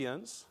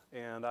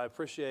And I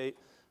appreciate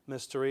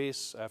Miss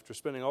Therese, after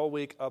spending all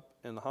week up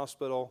in the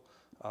hospital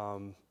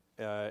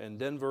in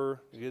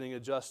Denver, getting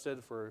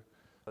adjusted for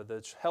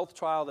the health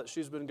trial that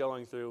she's been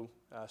going through,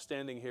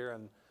 standing here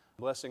and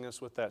blessing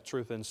us with that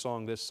Truth in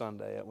Song this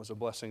Sunday. It was a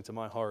blessing to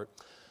my heart.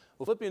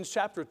 Well, Philippians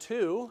chapter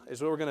 2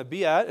 is where we're going to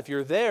be at. If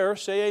you're there,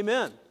 say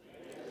amen.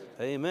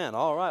 Amen.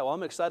 All right. Well,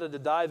 I'm excited to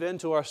dive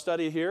into our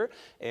study here.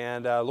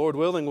 And Lord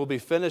willing, we'll be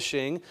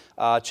finishing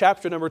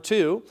chapter number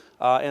 2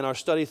 in our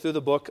study through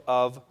the book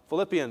of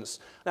Philippians.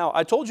 Now,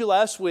 I told you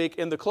last week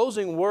in the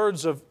closing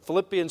words of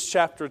Philippians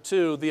chapter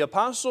 2, the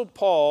Apostle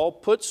Paul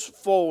puts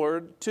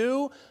forward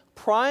 2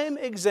 prime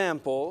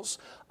examples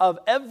of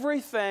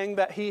everything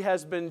that he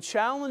has been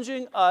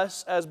challenging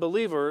us as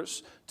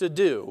believers to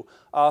do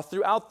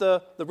throughout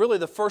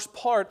the first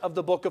part of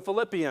the book of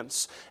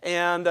Philippians.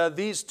 And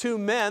these 2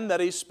 men that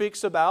he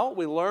speaks about,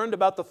 we learned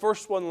about the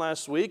first one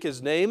last week.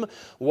 His name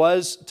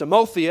was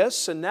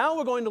Timotheus, and now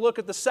we're going to look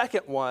at the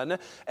second one,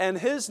 and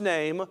his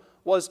name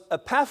was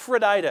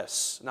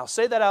Epaphroditus. Now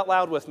say that out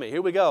loud with me.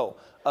 Here we go.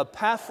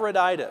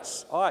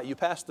 Epaphroditus. All right, you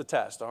passed the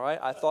test, all right?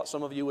 I thought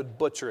some of you would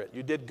butcher it.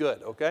 You did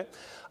good, okay?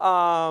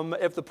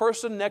 If the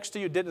person next to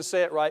you didn't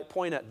say it right,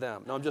 point at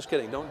them. No, I'm just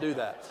kidding. Don't do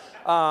that.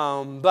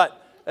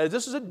 But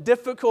this is a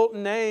difficult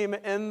name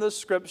in the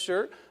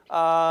Scripture,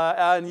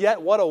 and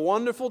yet what a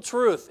wonderful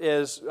truth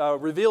is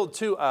revealed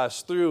to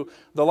us through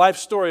the life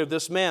story of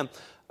this man.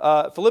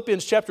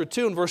 Philippians chapter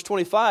 2 and verse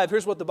 25,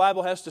 here's what the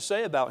Bible has to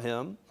say about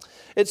him.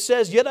 It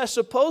says, "Yet I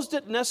supposed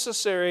it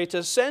necessary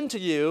to send to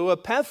you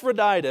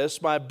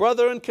Epaphroditus, my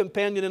brother and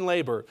companion in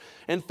labor,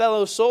 and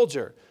fellow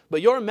soldier,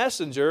 but your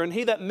messenger, and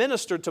he that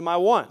ministered to my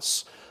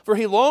wants. For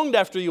he longed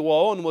after you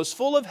all, and was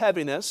full of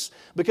heaviness,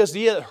 because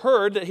he had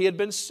heard that he had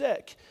been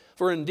sick.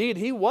 For indeed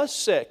he was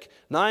sick,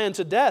 nigh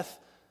unto death."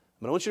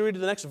 But I want you to read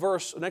the next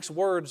verse, the next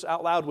words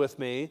out loud with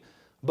me.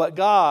 "But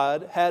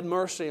God had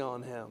mercy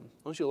on him."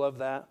 Don't you love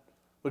that?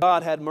 But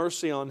God had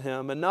mercy on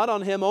him, and not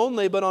on him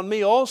only, but on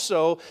me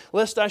also,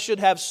 lest I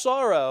should have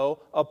sorrow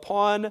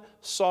upon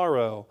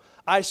sorrow.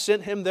 I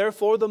sent him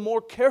therefore the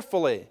more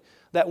carefully,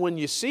 that when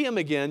you see him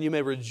again, you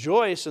may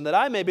rejoice, and that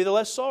I may be the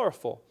less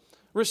sorrowful.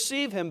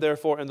 Receive him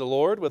therefore in the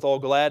Lord with all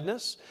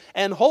gladness,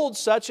 and hold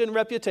such in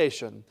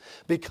reputation,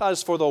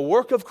 because for the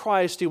work of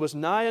Christ he was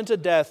nigh unto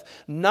death,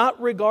 not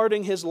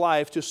regarding his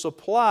life, to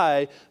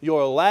supply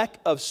your lack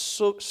of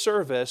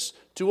service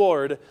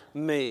toward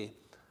me.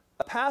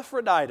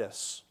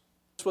 Epaphroditus,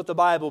 that's what the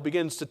Bible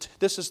begins to,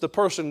 this is the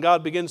person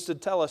God begins to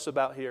tell us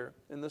about here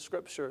in the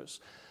Scriptures.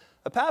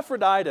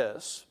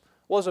 Epaphroditus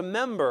was a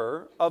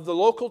member of the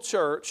local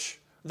church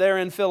there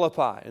in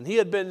Philippi. And he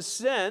had been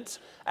sent,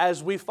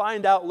 as we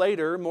find out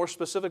later, more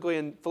specifically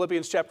in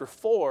Philippians chapter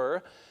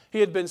 4, he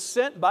had been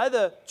sent by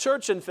the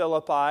church in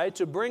Philippi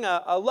to bring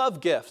a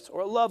love gift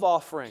or a love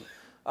offering.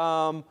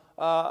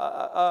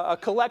 A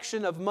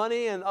collection of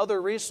money and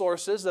other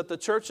resources that the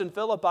church in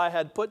Philippi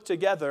had put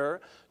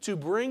together to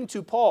bring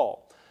to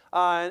Paul.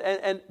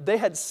 And they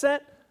had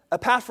sent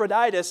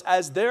Epaphroditus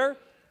as their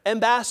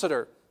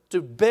ambassador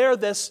to bear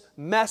this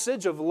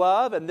message of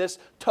love and this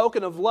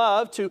token of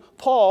love to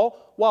Paul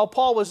while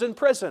Paul was in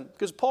prison,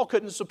 because Paul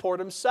couldn't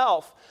support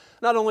himself.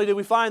 Not only did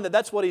we find that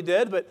that's what he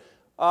did, but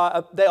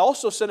they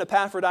also sent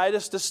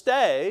Epaphroditus to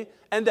stay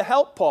and to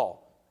help Paul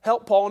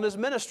in his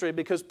ministry,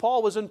 because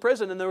Paul was in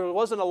prison and there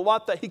wasn't a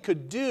lot that he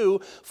could do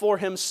for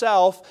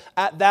himself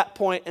at that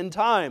point in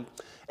time.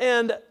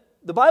 And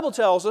the Bible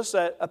tells us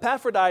that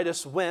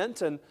Epaphroditus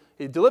went and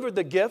he delivered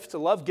the gift, a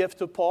love gift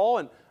to Paul,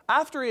 and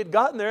after he had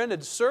gotten there and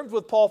had served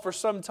with Paul for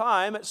some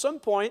time, at some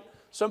point,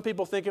 some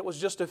people think it was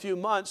just a few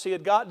months, he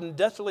had gotten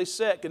deathly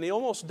sick and he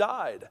almost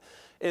died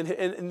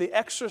in the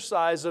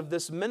exercise of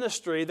this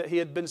ministry that he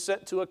had been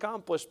sent to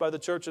accomplish by the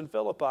church in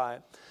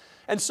Philippi.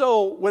 And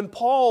so when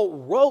Paul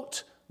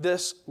wrote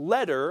this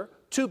letter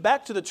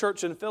back to the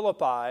church in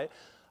Philippi,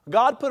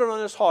 God put it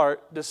on his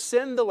heart to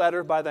send the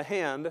letter by the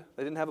hand.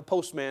 They didn't have a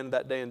postman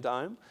that day and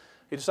time.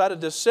 He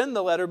decided to send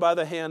the letter by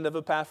the hand of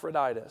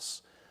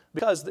Epaphroditus,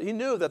 because he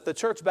knew that the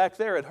church back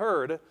there had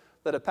heard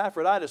that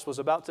Epaphroditus was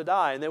about to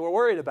die, and they were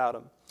worried about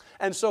him.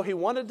 And so he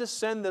wanted to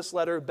send this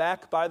letter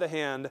back by the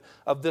hand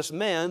of this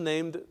man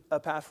named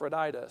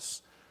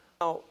Epaphroditus.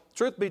 Now,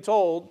 truth be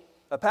told,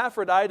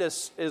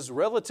 Epaphroditus is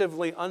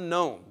relatively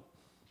unknown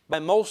by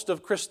most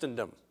of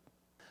Christendom.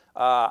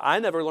 I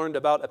never learned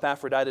about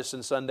Epaphroditus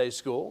in Sunday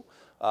school.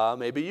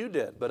 Maybe you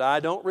did, but I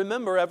don't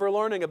remember ever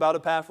learning about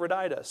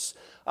Epaphroditus.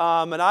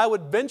 And I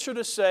would venture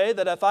to say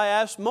that if I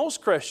asked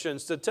most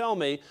Christians to tell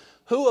me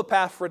who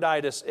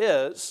Epaphroditus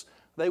is,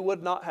 they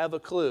would not have a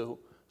clue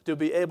to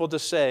be able to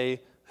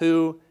say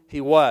who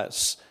he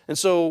was. And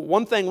so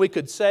one thing we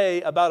could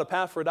say about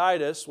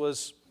Epaphroditus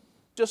was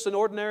just an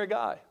ordinary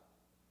guy.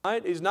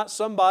 Right? He's not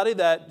somebody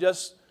that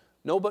just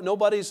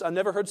I've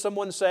never heard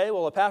someone say,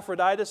 well,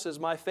 Epaphroditus is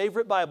my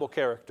favorite Bible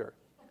character.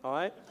 All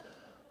right?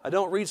 I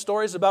don't read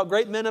stories about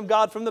great men of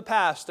God from the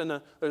past,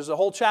 and there's a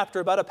whole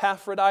chapter about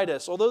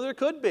Epaphroditus, although there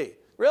could be,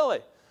 really.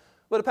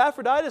 But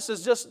Epaphroditus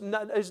is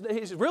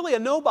he's really a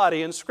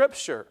nobody in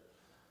Scripture.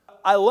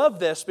 I love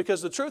this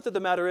because the truth of the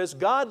matter is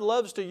God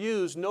loves to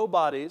use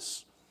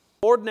nobodies,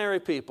 ordinary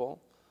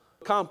people,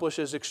 to accomplish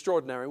His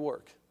extraordinary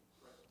work.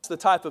 It's the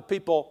type of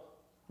people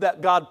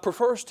that God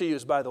prefers to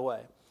use, by the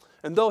way.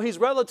 And though He's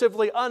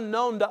relatively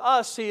unknown to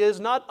us, He is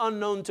not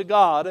unknown to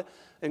God.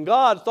 And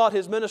God thought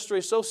His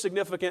ministry so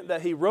significant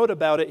that He wrote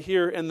about it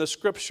here in the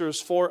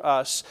Scriptures for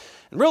us.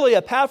 And really,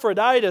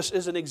 Epaphroditus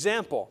is an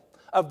example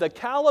of the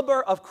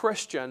caliber of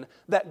Christian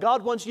that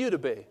God wants you to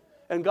be,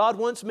 and God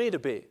wants me to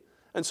be.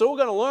 And so we're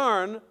going to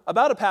learn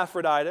about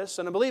Epaphroditus,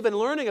 and I believe in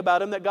learning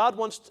about him that God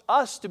wants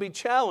us to be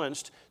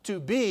challenged to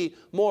be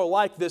more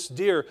like this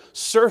dear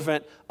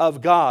servant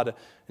of God.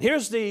 And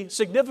here's the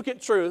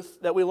significant truth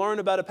that we learn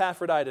about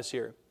Epaphroditus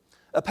here.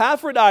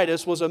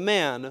 Epaphroditus was a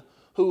man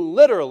who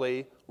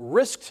literally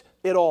risked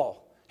it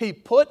all. He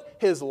put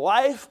his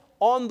life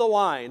on the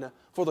line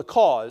for the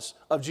cause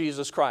of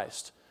Jesus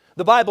Christ.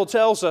 The Bible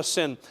tells us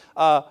in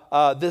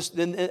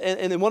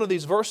one of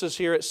these verses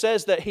here, it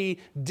says that he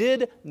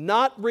did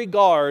not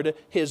regard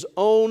his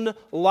own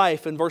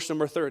life in verse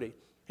number 30.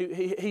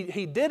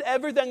 He did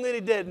everything that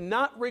he did,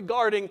 not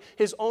regarding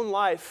his own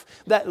life.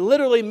 That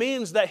literally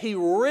means that he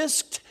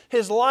risked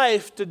his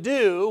life to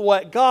do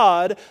what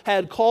God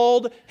had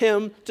called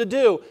him to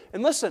do.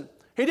 And listen,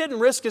 he didn't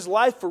risk his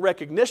life for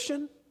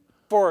recognition,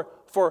 for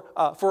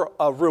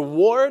a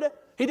reward.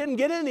 He didn't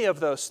get any of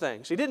those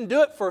things. He didn't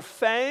do it for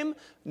fame.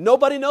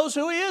 Nobody knows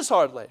who he is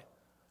hardly.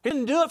 He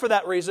didn't do it for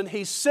that reason.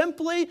 He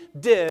simply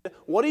did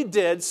what he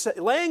did,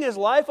 laying his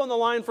life on the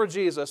line for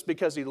Jesus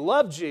because he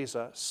loved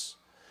Jesus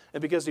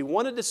and because he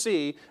wanted to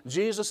see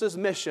Jesus'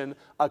 mission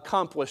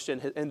accomplished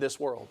in this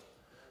world.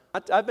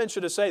 I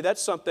venture to say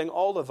that's something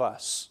all of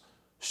us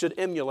should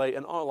emulate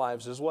in our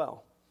lives as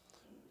well.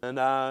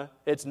 And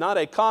it's not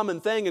a common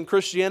thing in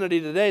Christianity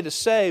today to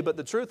say, but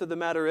the truth of the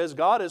matter is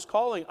God is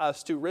calling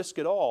us to risk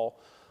it all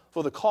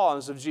for the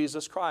cause of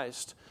Jesus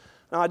Christ.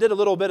 Now, I did a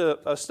little bit of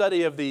a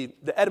study of the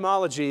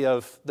etymology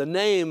of the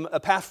name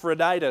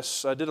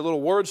Epaphroditus. I did a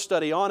little word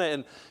study on it,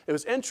 and it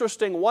was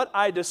interesting what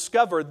I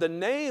discovered. The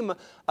name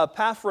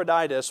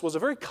Epaphroditus was a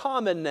very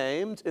common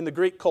name in the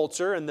Greek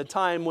culture in the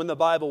time when the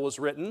Bible was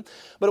written.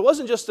 But it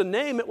wasn't just a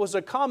name, it was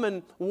a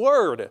common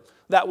word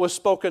that was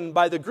spoken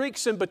by the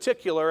Greeks in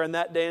particular in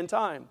that day and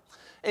time.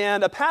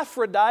 And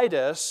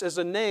Epaphroditus is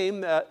a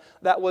name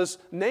that was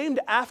named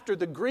after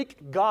the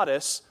Greek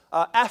goddess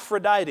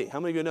Aphrodite. How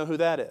many of you know who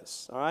that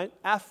is? All right,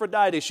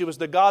 Aphrodite. She was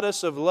the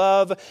goddess of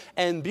love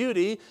and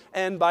beauty,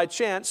 and by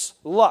chance,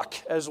 luck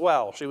as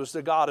well. She was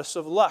the goddess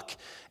of luck.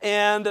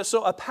 And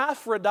so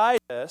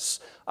Epaphroditus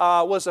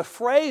was a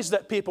phrase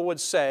that people would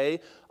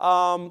say,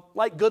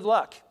 like good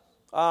luck.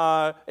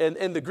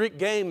 In the Greek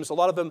games, a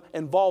lot of them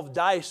involved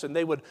dice, and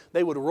they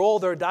would roll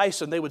their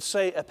dice, and they would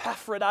say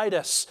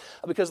Epaphroditus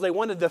because they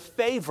wanted the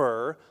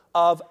favor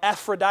of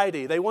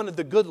Aphrodite. They wanted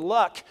the good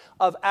luck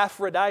of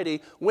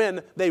Aphrodite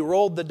when they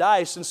rolled the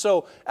dice. And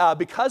so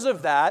because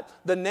of that,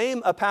 the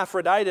name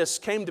Epaphroditus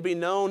came to be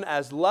known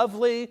as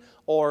lovely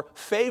or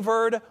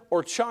favored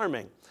or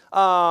charming.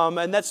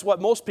 And that's what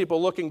most people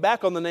looking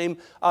back on the name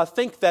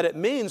think that it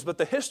means, but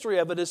the history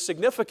of it is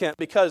significant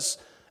because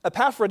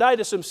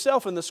Epaphroditus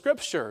himself in the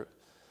Scripture,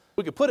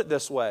 we could put it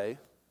this way,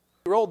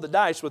 he rolled the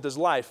dice with his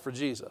life for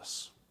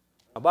Jesus.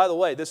 Now, by the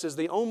way, this is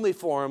the only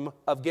form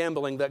of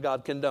gambling that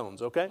God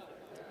condones, okay?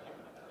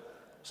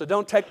 So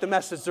don't take the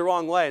message the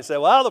wrong way and say,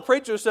 well, the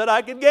preacher said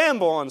I could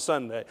gamble on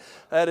Sunday.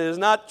 That is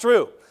not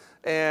true.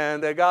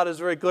 And God is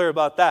very clear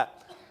about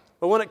that.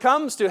 But when it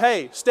comes to,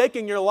 hey,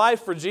 staking your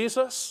life for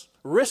Jesus,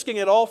 risking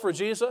it all for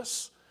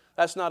Jesus,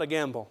 that's not a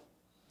gamble.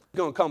 It's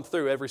going to come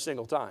through every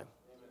single time.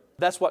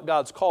 That's what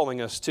God's calling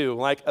us to,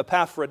 like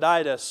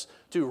Epaphroditus,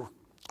 to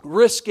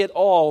risk it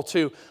all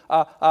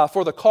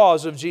for the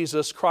cause of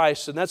Jesus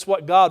Christ. And that's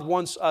what God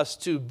wants us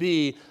to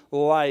be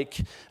like.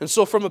 And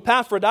so from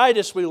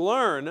Epaphroditus, we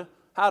learn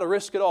how to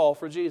risk it all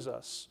for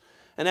Jesus.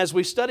 And as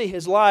we study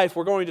his life,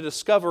 we're going to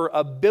discover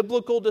a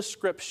biblical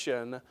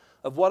description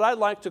of what I'd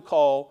like to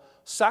call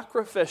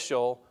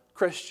sacrificial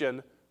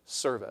Christian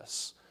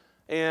service.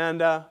 And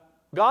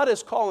God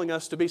is calling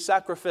us to be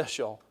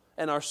sacrificial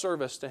in our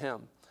service to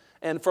Him.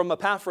 And from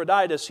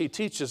Epaphroditus, he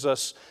teaches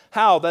us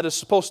how that is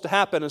supposed to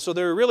happen. And so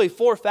there are really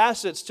four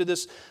facets to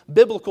this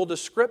biblical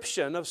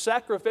description of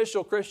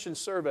sacrificial Christian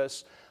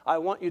service I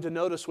want you to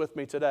notice with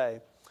me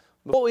today.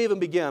 Before we even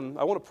begin,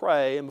 I want to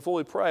pray. And before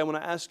we pray, I want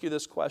to ask you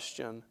this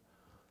question.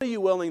 What are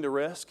you willing to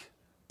risk,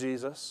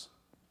 Jesus?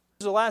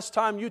 When was the last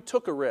time you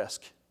took a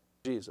risk,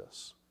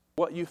 Jesus?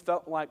 What you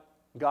felt like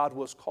God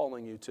was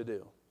calling you to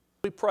do.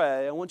 We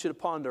pray. I want you to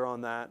ponder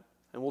on that.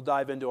 And we'll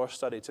dive into our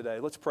study today.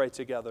 Let's pray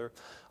together.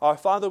 Our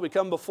Father, we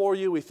come before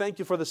you. We thank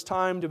you for this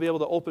time to be able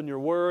to open your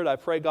word. I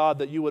pray, God,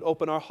 that you would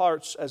open our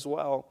hearts as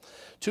well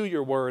to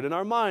your word and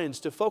our minds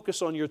to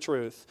focus on your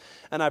truth.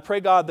 And I pray,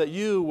 God, that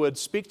you would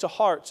speak to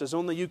hearts as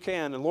only you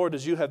can. And Lord,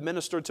 as you have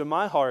ministered to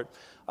my heart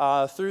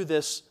through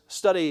this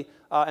study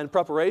and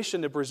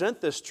preparation to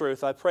present this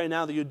truth, I pray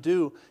now that you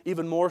do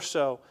even more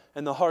so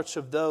in the hearts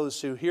of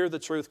those who hear the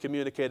truth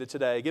communicated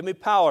today. Give me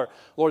power,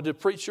 Lord, to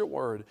preach your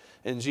word.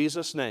 In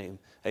Jesus' name,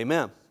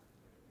 amen.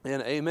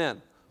 and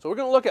amen. So we're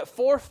going to look at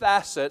 4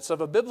 facets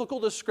of a biblical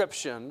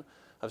description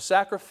of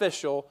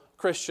sacrificial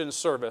Christian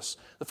service.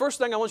 The first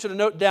thing I want you to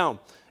note down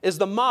is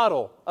the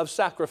model of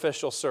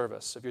sacrificial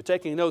service. If you're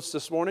taking notes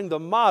this morning, the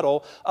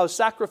model of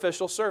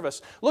sacrificial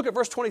service. Look at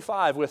verse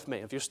 25 with me.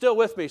 If you're still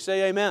with me,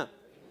 say amen.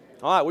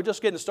 All right, we're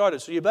just getting started,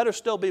 so you better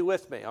still be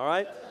with me, all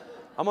right?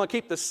 I'm going to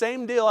keep the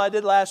same deal I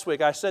did last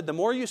week. I said the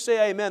more you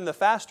say amen, the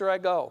faster I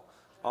go,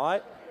 all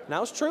right?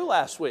 Now, it's true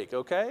last week,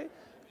 okay?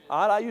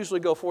 All right, I usually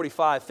go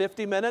 45,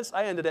 50 minutes.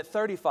 I ended at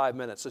 35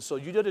 minutes. So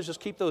you did just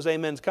keep those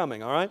amens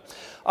coming, all right?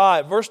 All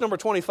right, verse number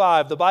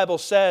 25, the Bible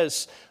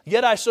says,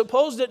 "Yet I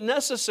supposed it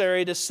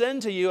necessary to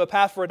send to you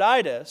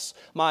Epaphroditus,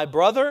 my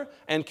brother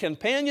and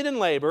companion in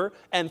labor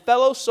and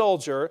fellow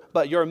soldier,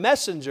 but your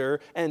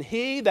messenger and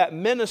he that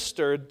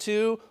ministered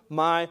to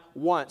my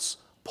wants."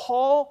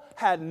 Paul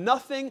had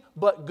nothing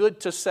but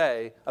good to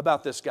say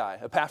about this guy,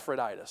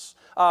 Epaphroditus.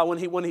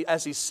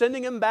 As he's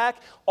sending him back,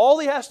 all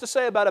he has to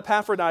say about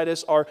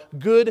Epaphroditus are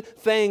good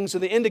things.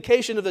 And the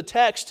indication of the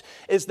text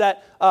is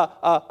that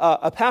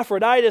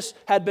Epaphroditus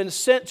had been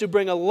sent to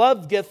bring a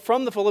love gift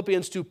from the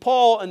Philippians to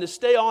Paul and to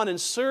stay on and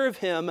serve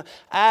him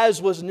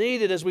as was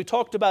needed, as we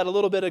talked about a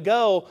little bit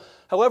ago.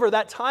 However,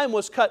 that time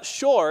was cut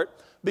short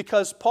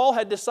because Paul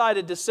had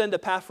decided to send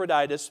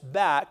Epaphroditus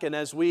back. And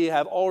as we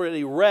have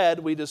already read,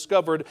 we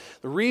discovered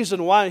the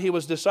reason why he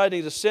was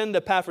deciding to send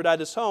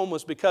Epaphroditus home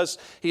was because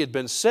he had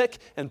been sick,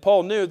 and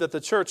Paul knew that the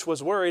church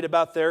was worried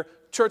about their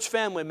church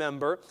family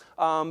member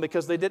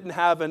because they didn't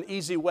have an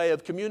easy way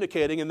of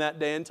communicating in that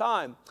day and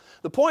time.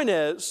 The point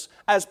is,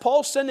 as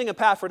Paul's sending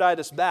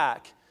Epaphroditus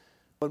back,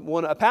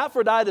 when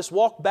Epaphroditus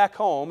walked back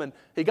home and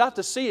he got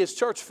to see his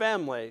church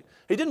family,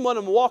 he didn't want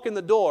him to walk in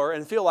the door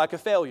and feel like a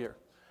failure.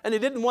 And he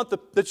didn't want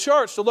the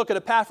church to look at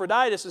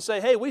Epaphroditus and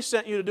say, "Hey, we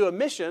sent you to do a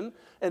mission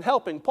in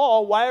helping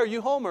Paul. Why are you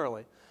home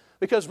early?"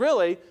 Because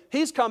really,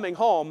 he's coming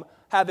home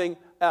having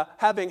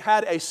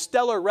had a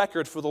stellar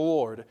record for the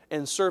Lord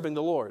and serving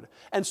the Lord.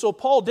 And so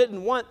Paul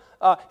didn't want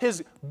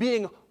his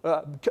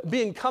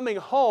coming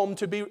home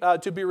to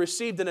be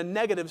received in a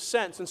negative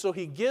sense. And so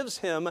he gives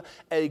him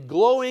a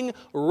glowing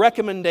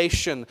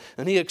recommendation.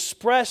 And he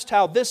expressed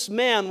how this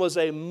man was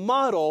a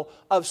model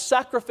of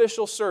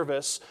sacrificial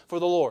service for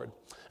the Lord.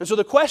 And so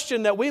the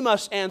question that we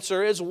must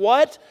answer is,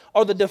 what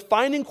are the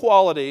defining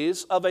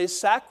qualities of a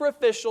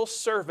sacrificial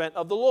servant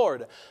of the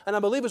Lord? And I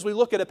believe as we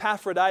look at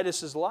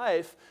Epaphroditus'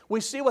 life, we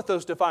see what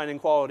those defining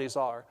qualities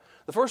are.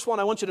 The first one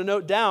I want you to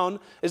note down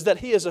is that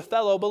he is a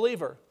fellow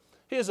believer.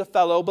 He is a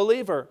fellow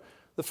believer.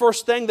 The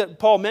first thing that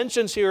Paul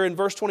mentions here in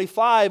verse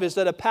 25 is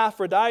that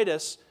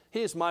Epaphroditus,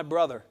 he is my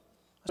brother.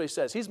 That's what he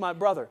says. He's my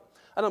brother.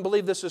 I don't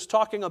believe this is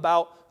talking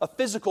about a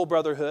physical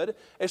brotherhood.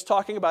 It's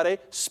talking about a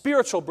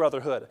spiritual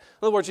brotherhood. In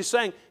other words, he's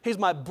saying, he's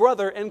my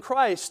brother in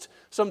Christ.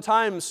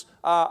 Sometimes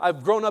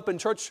I've grown up in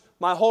church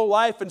my whole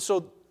life, and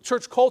so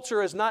church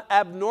culture is not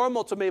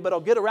abnormal to me, but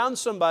I'll get around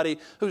somebody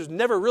who's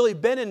never really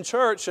been in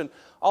church, and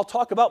I'll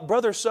talk about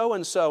brother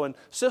so-and-so and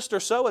sister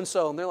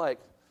so-and-so, and they're like,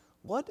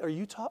 "What are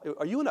you talking?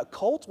 Are you in a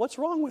cult? What's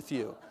wrong with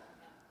you?"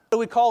 Why do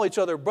we call each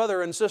other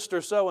brother and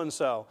sister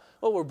so-and-so?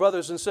 Well, we're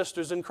brothers and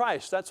sisters in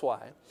Christ, that's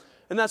why.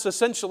 And that's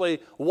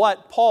essentially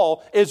what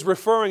Paul is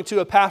referring to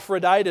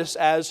Epaphroditus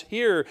as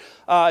here.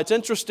 It's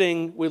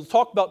interesting, we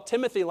talked about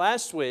Timothy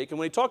last week, and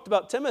when he talked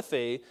about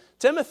Timothy,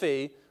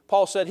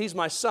 Paul said, "He's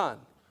my son."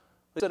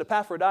 He said,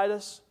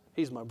 "Epaphroditus,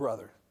 he's my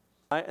brother."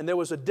 Right? And there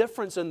was a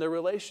difference in the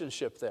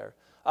relationship there.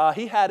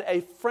 He had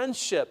a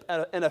friendship,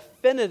 an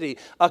affinity,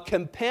 a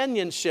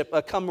companionship,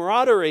 a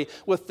camaraderie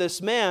with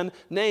this man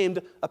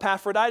named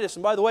Epaphroditus.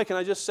 And by the way, can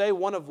I just say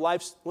one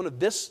of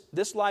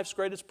this life's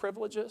greatest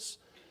privileges?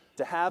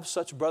 To have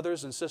such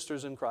brothers and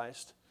sisters in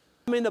Christ.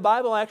 I mean, the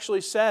Bible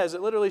actually says,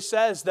 it literally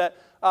says that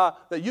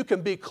you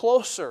can be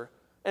closer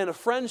in a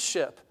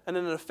friendship and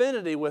an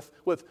affinity with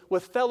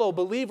fellow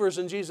believers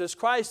in Jesus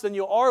Christ than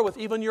you are with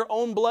even your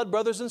own blood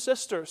brothers and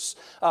sisters.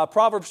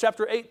 Proverbs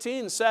chapter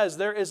 18 says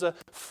there is a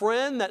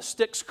friend that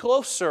sticks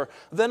closer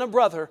than a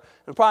brother.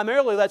 And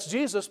primarily that's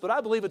Jesus, but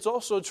I believe it's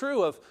also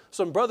true of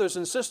some brothers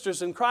and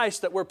sisters in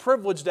Christ that we're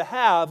privileged to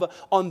have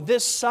on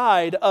this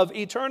side of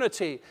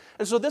eternity.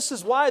 And so this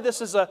is why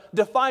this is a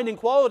defining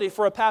quality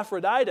for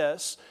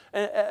Epaphroditus,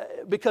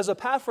 because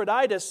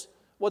Epaphroditus,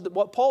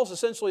 what Paul's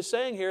essentially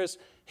saying here is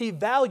he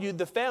valued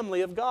the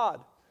family of God.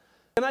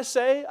 Can I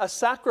say a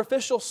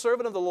sacrificial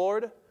servant of the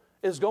Lord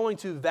is going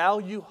to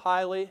value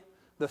highly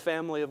the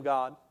family of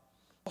God?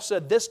 Paul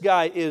said, "This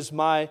guy is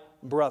my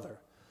brother."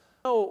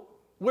 No,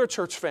 we're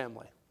church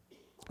family.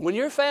 When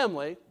you're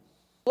family,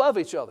 love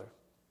each other,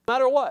 no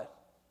matter what.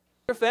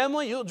 Your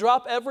family, you'll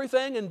drop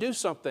everything and do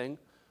something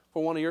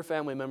for one of your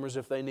family members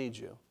if they need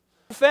you.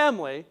 Your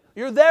family,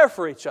 you're there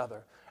for each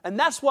other. And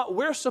that's what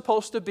we're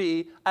supposed to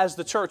be as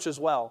the church as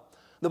well.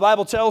 The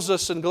Bible tells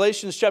us in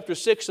Galatians chapter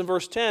 6 and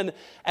verse 10,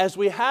 as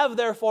we have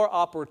therefore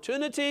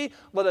opportunity,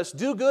 let us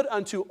do good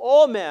unto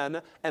all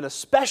men, and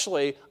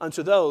especially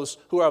unto those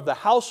who are of the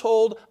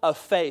household of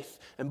faith.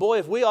 And boy,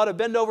 if we ought to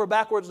bend over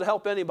backwards to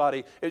help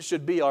anybody, it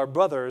should be our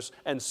brothers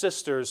and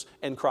sisters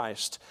in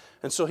Christ.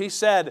 And so he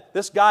said,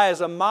 this guy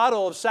is a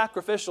model of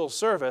sacrificial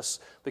service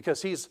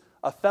because he's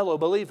a fellow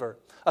believer.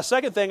 A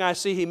second thing I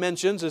see he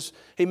mentions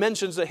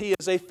that he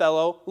is a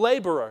fellow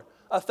laborer.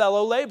 A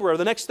fellow laborer.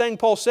 The next thing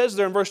Paul says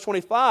there in verse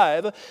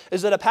 25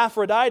 is that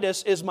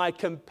Epaphroditus is my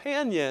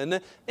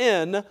companion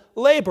in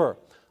labor.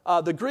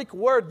 The Greek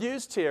word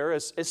used here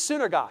is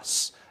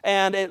synergos,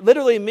 and it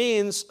literally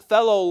means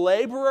fellow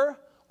laborer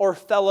or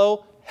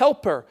fellow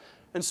helper.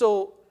 And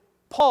so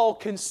Paul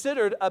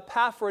considered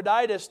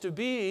Epaphroditus to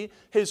be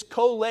his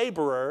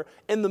co-laborer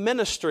in the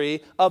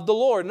ministry of the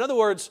Lord. In other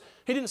words,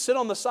 he didn't sit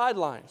on the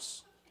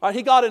sidelines.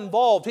 He got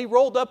involved. He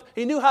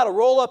knew how to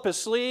roll up his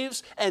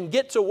sleeves and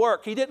get to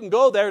work. He didn't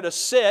go there to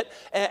sit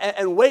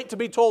and wait to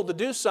be told to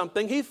do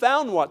something. He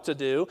found what to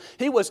do.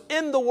 He was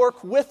in the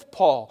work with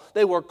Paul.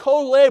 They were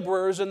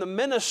co-laborers in the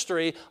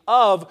ministry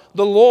of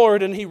the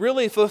Lord, and he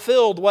really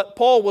fulfilled what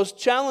Paul was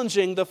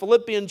challenging the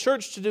Philippian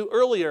church to do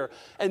earlier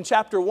in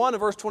chapter 1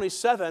 of verse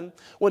 27,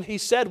 when he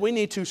said we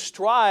need to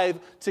strive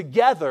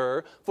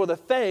together for the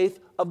faith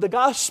of the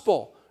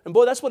gospel. And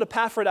boy, that's what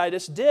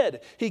Epaphroditus did.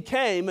 He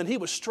came and he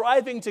was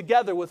striving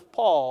together with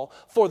Paul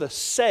for the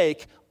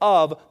sake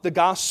of the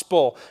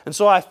gospel. And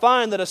so I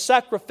find that a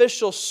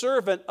sacrificial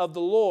servant of the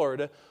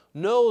Lord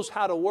knows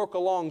how to work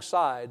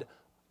alongside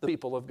the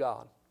people of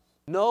God,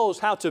 knows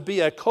how to be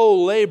a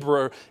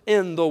co-laborer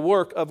in the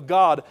work of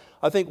God.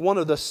 I think one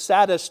of the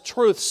saddest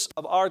truths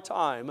of our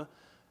time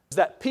is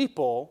that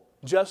people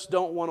just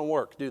don't want to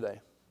work, do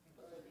they?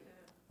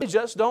 They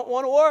just don't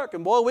want to work.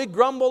 And boy, we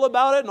grumble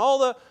about it and all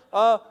the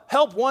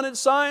help wanted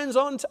signs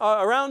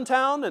around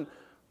town. And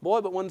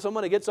boy, but when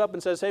somebody gets up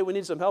and says, hey, we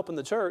need some help in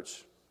the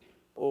church,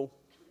 oh,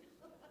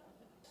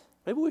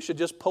 maybe we should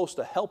just post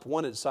a help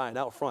wanted sign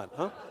out front,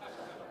 huh?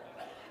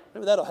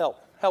 Maybe that'll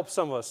help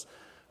some of us.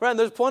 Right,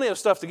 there's plenty of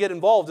stuff to get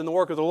involved in the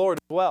work of the Lord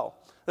as well.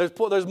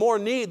 There's more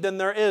need than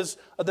there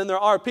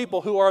are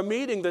people who are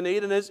meeting the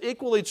need, and it's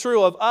equally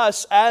true of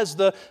us as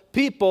the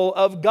people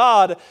of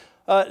God.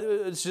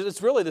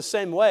 It's really the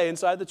same way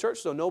inside the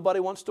church, though. Nobody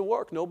wants to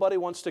work. Nobody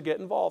wants to get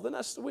involved. And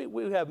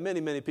we have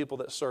many, many people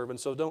that serve, and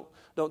so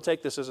don't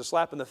take this as a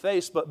slap in the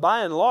face. But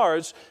by and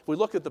large, if we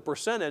look at the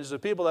percentage, the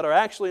people that are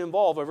actually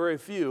involved are very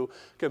few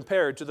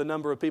compared to the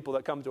number of people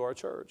that come to our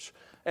church.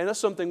 And that's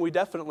something we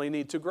definitely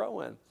need to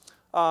grow in.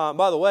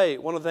 By the way,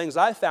 one of the things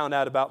I found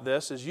out about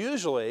this is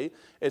usually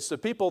it's the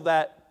people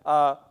that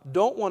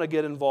don't want to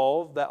get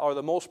involved that are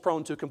the most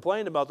prone to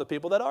complain about the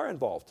people that are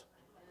involved.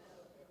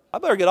 I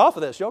better get off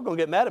of this. Y'all going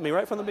to get mad at me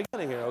right from the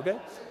beginning here, okay?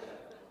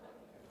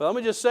 But let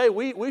me just say,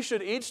 we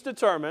should each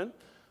determine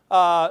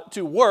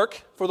to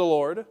work for the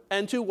Lord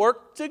and to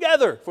work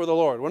together for the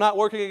Lord. We're not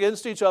working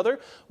against each other.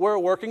 We're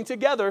working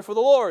together for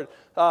the Lord.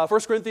 1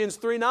 Corinthians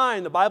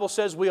 3:9, the Bible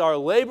says we are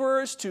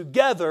laborers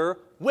together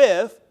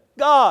with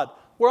God.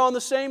 We're on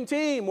the same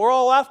team. We're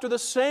all after the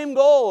same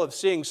goal of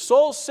seeing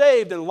souls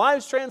saved and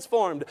lives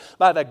transformed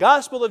by the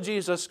gospel of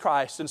Jesus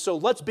Christ. And so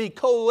let's be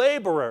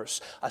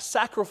co-laborers. A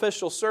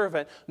sacrificial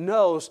servant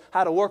knows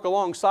how to work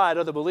alongside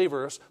other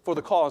believers for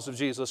the cause of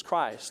Jesus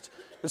Christ.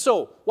 And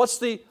so what's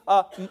the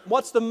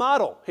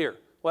model here?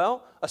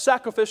 Well, a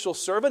sacrificial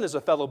servant is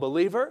a fellow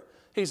believer.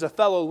 He's a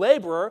fellow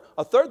laborer.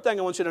 A third thing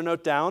I want you to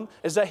note down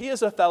is that he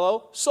is a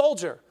fellow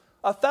soldier.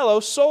 A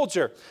fellow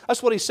soldier.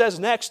 That's what he says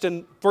next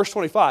in verse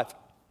 25.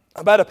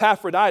 About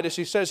Epaphroditus,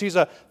 he says he's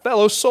a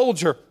fellow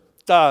soldier.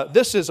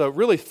 This is a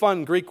really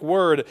fun Greek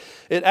word.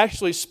 It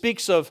actually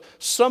speaks of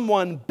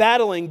someone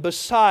battling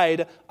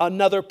beside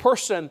another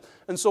person.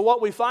 And so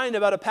what we find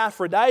about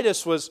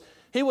Epaphroditus was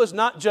he was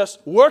not just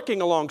working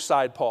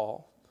alongside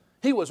Paul.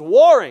 He was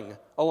warring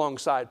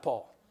alongside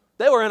Paul.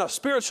 They were in a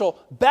spiritual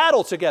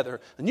battle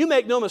together. And you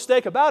make no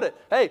mistake about it.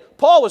 Hey,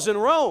 Paul was in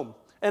Rome.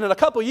 And in a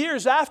couple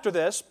years after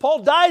this, Paul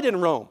died in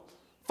Rome,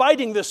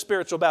 fighting this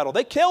spiritual battle.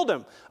 They killed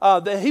him.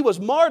 He was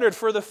martyred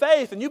for the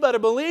faith, and you better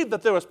believe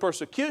that there was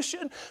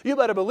persecution. You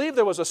better believe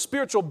there was a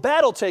spiritual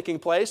battle taking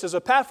place as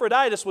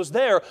Epaphroditus was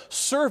there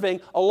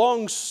serving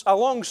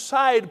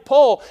alongside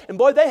Paul. And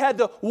boy, they had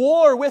to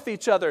war with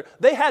each other.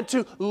 They had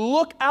to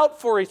look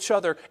out for each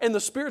other in the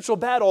spiritual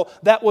battle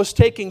that was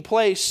taking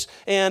place.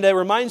 And it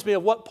reminds me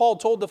of what Paul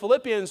told the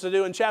Philippians to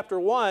do in chapter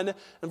 1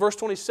 and verse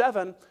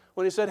 27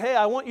 when he said, hey,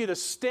 I want you to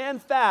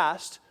stand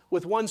fast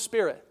with one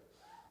spirit.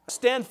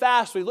 Stand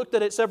fast, we looked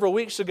at it several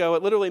weeks ago.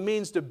 It literally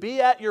means to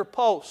be at your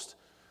post.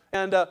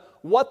 And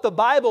what the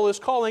Bible is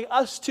calling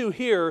us to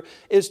here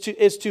is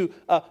to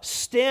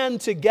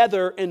stand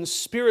together in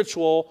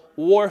spiritual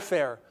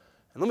warfare.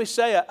 And let me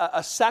say,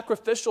 a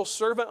sacrificial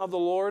servant of the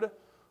Lord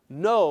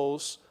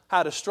knows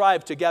how to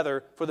strive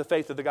together for the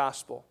faith of the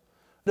gospel.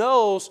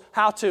 Knows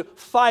how to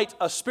fight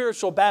a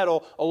spiritual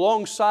battle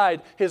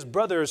alongside his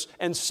brothers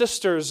and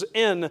sisters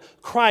in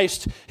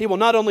Christ. He will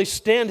not only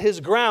stand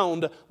his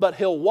ground, but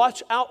he'll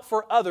watch out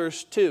for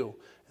others too.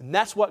 And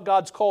that's what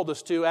God's called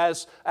us to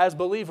as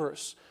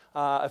believers.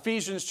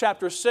 Ephesians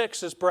chapter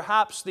 6 is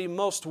perhaps the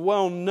most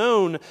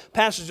well-known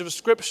passage of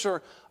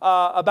Scripture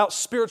about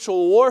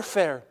spiritual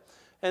warfare.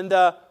 And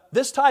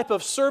this type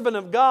of servant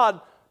of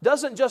God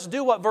doesn't just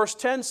do what verse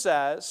 10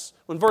 says,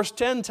 when verse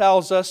 10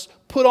 tells us,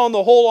 put on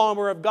the whole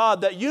armor of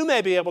God that you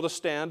may be able to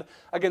stand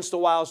against the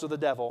wiles of the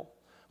devil.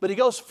 But he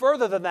goes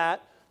further than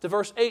that to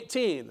verse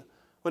 18,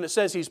 when it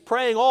says he's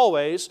praying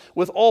always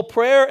with all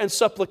prayer and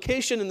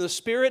supplication in the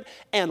Spirit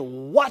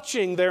and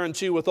watching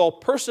thereunto with all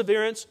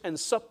perseverance and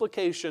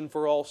supplication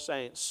for all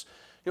saints.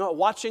 You know what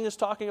watching is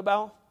talking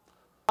about?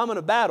 I'm in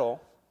a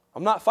battle.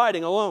 I'm not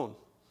fighting alone.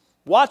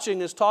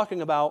 Watching is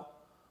talking about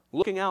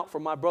looking out for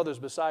my brothers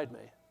beside me.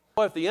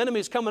 If the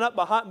enemy's coming up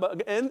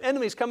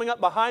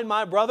behind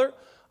my brother,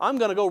 I'm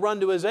going to go run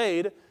to his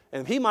aid,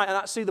 and he might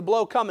not see the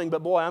blow coming,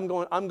 but boy, I'm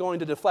going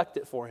to deflect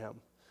it for him.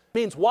 It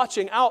means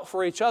watching out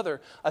for each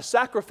other. A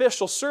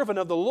sacrificial servant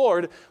of the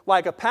Lord,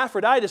 like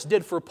Epaphroditus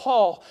did for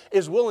Paul,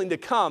 is willing to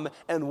come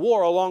and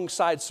war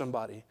alongside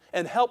somebody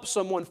and help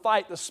someone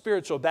fight the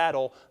spiritual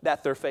battle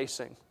that they're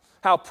facing.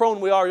 How prone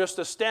we are just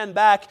to stand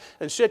back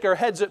and shake our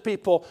heads at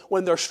people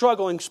when they're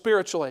struggling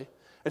spiritually,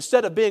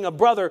 instead of being a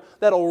brother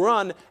that'll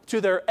run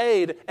to their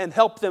aid and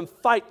help them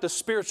fight the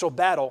spiritual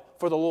battle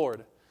for the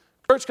Lord.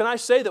 Church, can I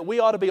say that we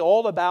ought to be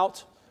all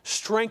about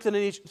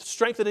strengthening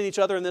each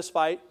other in this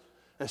fight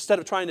instead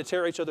of trying to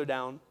tear each other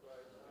down?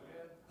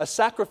 A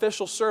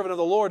sacrificial servant of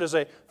the Lord is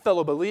a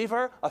fellow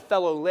believer, a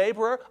fellow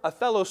laborer, a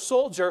fellow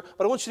soldier,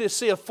 but I want you to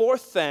see a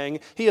fourth thing.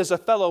 He is a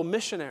fellow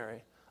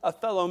missionary. A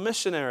fellow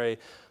missionary.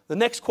 The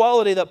next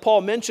quality that Paul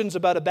mentions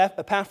about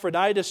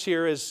Epaphroditus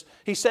here is,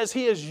 he says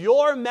he is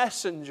your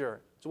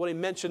messenger. That's what he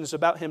mentions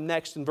about him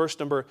next in verse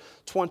number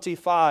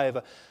 25.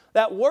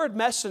 That word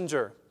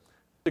messenger,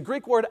 the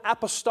Greek word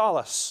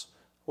apostolos,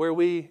 where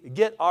we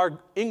get our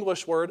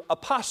English word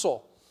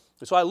apostle.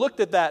 And so I looked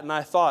at that and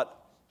I thought,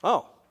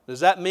 oh, does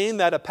that mean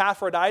that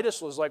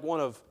Epaphroditus was like one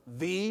of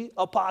the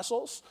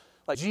apostles?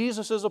 Like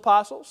Jesus'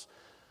 apostles?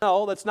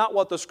 No, that's not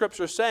what the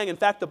Scripture is saying. In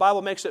fact, the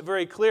Bible makes it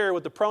very clear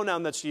with the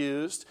pronoun that's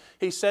used.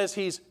 He says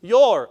he's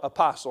your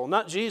apostle,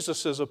 not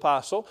Jesus'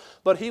 apostle,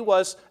 but he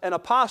was an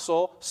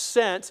apostle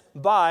sent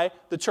by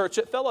the church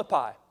at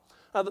Philippi.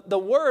 Now, the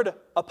word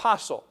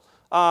apostle,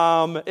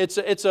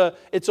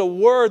 it's a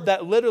word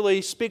that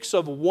literally speaks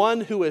of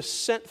one who is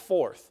sent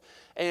forth.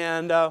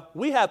 And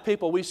we have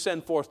people we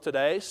send forth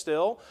today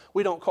still.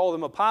 We don't call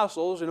them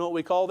apostles. You know what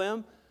we call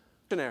them?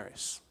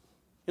 Missionaries.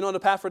 You know what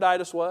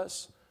Epaphroditus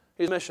was?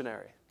 He's a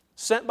missionary,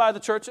 sent by the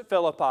church at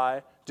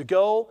Philippi to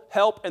go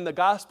help in the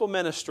gospel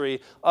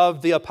ministry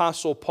of the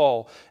Apostle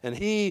Paul. And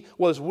he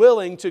was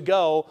willing to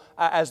go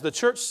as the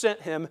church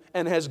sent him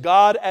and as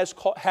God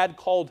had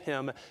called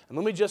him. And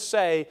let me just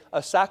say,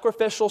 a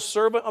sacrificial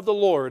servant of the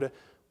Lord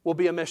will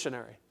be a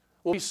missionary.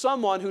 Will be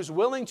someone who's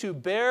willing to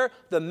bear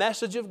the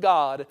message of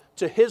God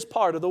to his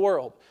part of the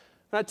world.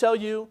 Can I tell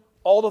you,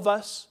 all of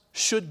us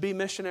should be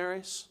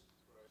missionaries?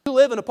 You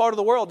live in a part of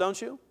the world,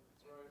 don't you?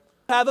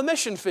 Have a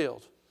mission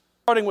field.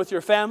 Starting with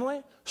your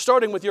family,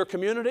 starting with your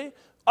community.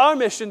 Our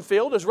mission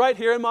field is right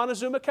here in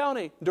Montezuma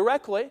County,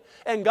 directly.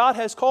 And God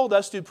has called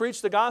us to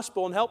preach the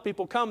gospel and help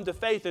people come to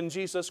faith in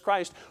Jesus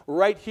Christ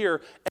right here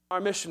in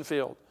our mission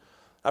field.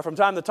 Now, from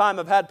time to time,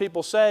 I've had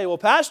people say, well,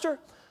 Pastor,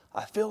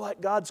 I feel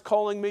like God's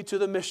calling me to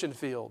the mission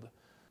field.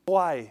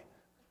 Why?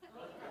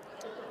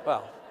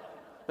 Well,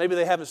 maybe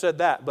they haven't said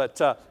that, but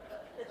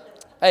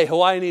hey,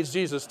 Hawaii needs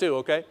Jesus too,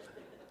 okay?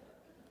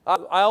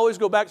 I always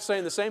go back to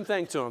saying the same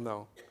thing to them,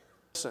 though.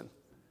 Listen,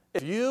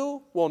 if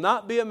you will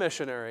not be a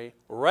missionary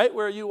right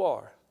where you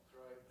are,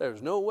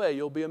 there's no way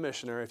you'll be a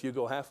missionary if you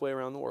go halfway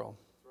around the world.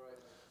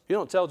 If you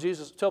don't tell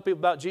people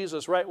about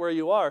Jesus right where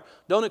you are,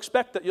 don't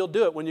expect that you'll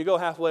do it when you go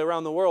halfway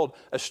around the world,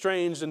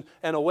 estranged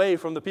and away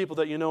from the people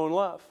that you know and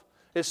love.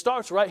 It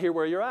starts right here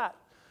where you're at.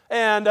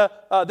 And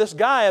this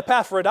guy,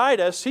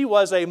 Epaphroditus, he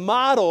was a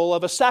model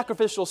of a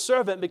sacrificial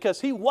servant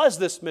because he was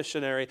this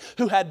missionary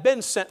who had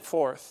been sent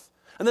forth.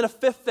 And then a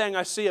fifth thing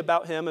I see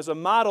about him as a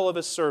model of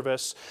his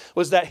service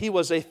was that he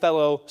was a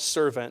fellow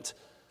servant.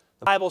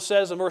 The Bible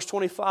says in verse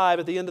 25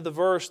 at the end of the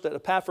verse that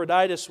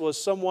Epaphroditus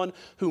was someone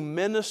who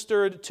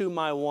ministered to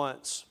my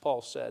wants,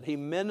 Paul said. He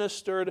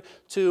ministered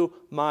to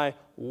my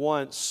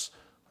wants.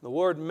 The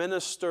word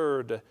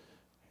ministered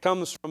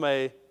comes from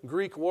a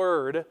Greek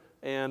word,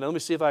 and let me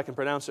see if I can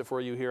pronounce it for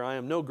you here. I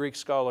am no Greek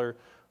scholar.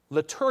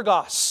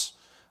 Liturgos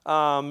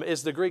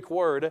is the Greek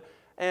word.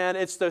 And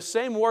it's the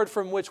same word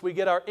from which we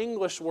get our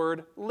English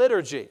word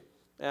liturgy.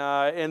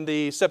 In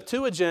the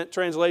Septuagint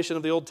translation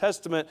of the Old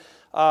Testament,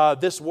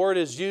 this word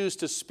is used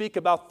to speak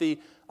about the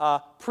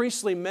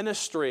priestly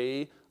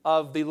ministry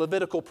of the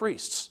Levitical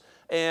priests.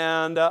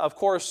 And of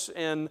course,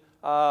 in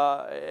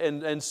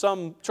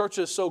some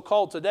churches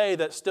so-called today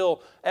that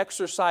still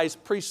exercise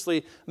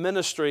priestly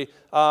ministry,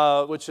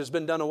 which has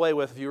been done away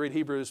with if you read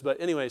Hebrews.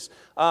 But anyways,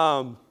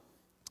 I'm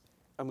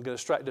going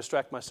to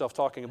distract myself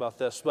talking about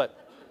this,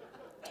 but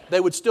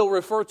they would still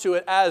refer to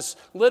it as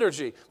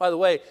liturgy. By the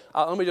way,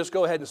 let me just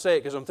go ahead and say it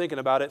because I'm thinking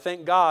about it.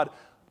 Thank God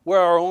we're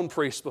our own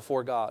priests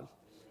before God.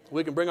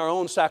 We can bring our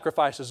own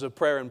sacrifices of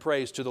prayer and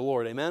praise to the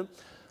Lord. Amen?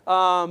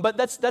 But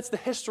that's the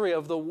history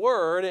of the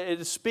word. It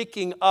is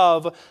speaking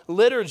of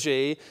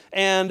liturgy,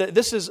 and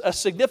this is a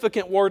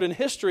significant word in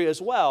history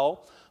as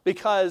well,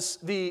 because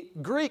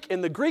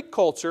in the Greek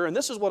culture, and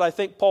this is what I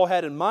think Paul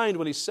had in mind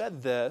when he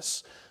said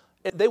this,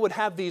 they would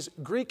have these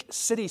Greek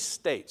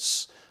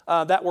city-states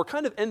that were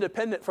kind of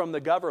independent from the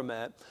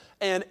government.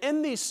 And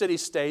in these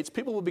city-states,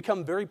 people would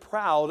become very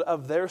proud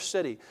of their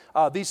city.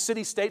 These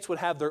city-states would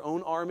have their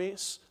own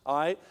armies, all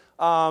right?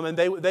 And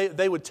they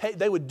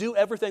would do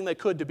everything they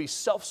could to be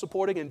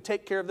self-supporting and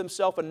take care of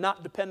themselves and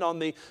not depend on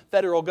the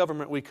federal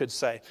government, we could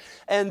say.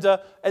 And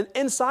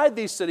inside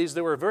these cities,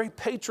 there were very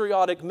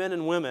patriotic men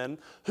and women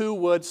who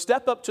would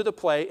step up to the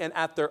plate and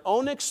at their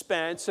own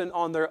expense and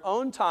on their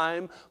own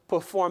time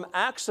perform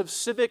acts of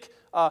civic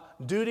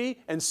duty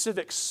and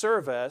civic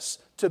service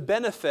to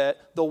benefit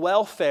the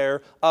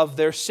welfare of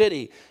their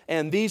city.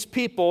 And these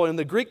people in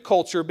the Greek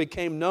culture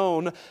became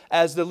known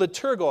as the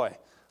liturgoi.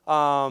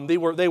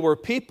 They were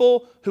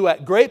people who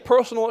at great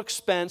personal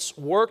expense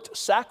worked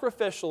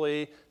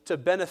sacrificially to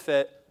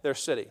benefit their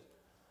city.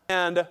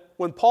 And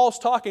when Paul's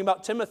talking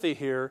about Timothy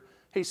here,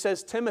 he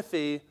says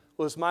Timothy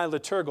was my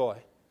liturgoi.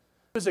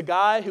 He was a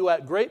guy who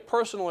at great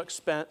personal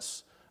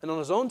expense and on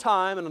his own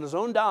time and on his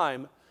own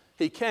dime,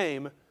 he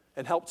came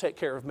and helped take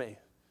care of me,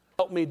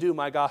 helped me do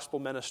my gospel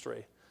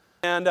ministry.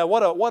 And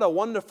what a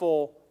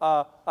wonderful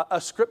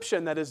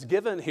ascription that is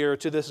given here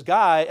to this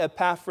guy,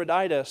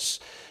 Epaphroditus.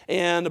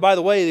 And by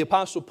the way, the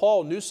Apostle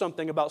Paul knew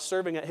something about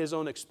serving at his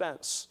own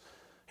expense.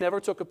 He never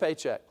took a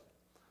paycheck.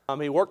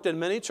 He worked in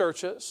many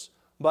churches,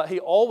 but he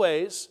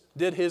always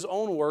did his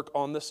own work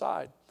on the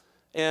side.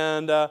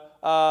 And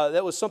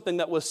that was something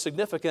that was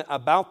significant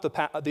about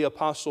the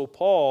Apostle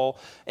Paul.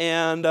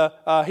 And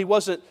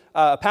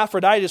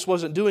Epaphroditus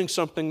wasn't doing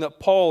something that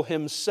Paul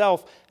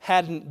himself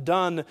hadn't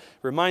done.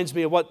 Reminds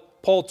me of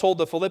what Paul told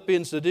the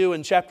Philippians to do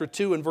in chapter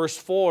 2 and verse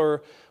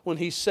 4 when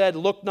he said,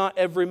 "Look not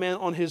every man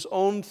on his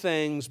own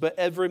things, but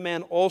every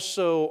man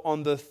also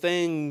on the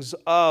things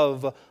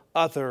of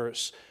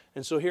others."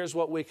 And so here's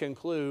what we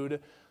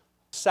conclude.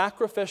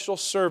 Sacrificial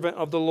servant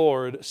of the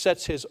Lord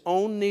sets his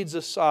own needs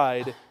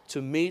aside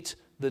to meet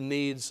the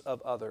needs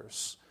of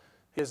others.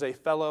 He is a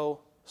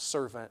fellow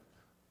servant.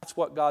 That's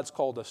what God's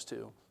called us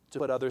to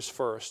put others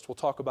first. We'll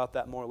talk about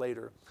that more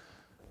later.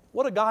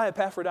 What a guy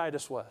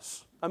Epaphroditus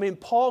was. I mean,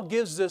 Paul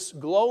gives this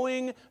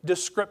glowing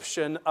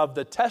description of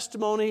the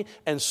testimony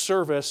and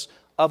service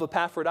of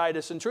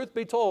Epaphroditus. And truth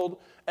be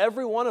told,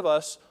 every one of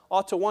us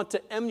ought to want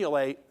to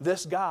emulate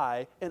this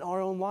guy in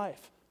our own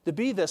life. To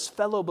be this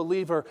fellow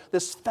believer,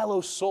 this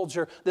fellow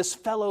soldier, this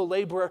fellow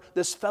laborer,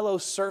 this fellow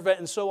servant,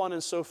 and so on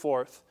and so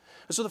forth.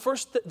 And so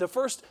the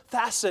first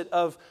facet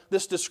of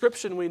this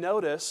description we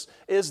notice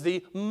is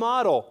the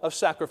model of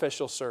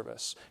sacrificial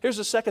service. Here's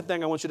the second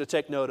thing I want you to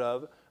take note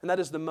of, and that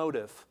is the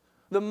motive.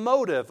 The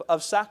motive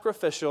of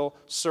sacrificial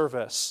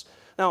service.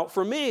 Now,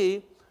 for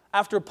me,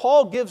 after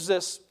Paul gives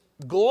this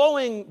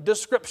glowing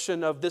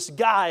description of this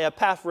guy,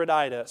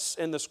 Epaphroditus,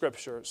 in the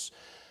Scriptures,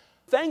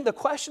 the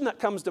question that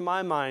comes to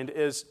my mind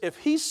is, if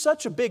he's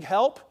such a big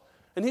help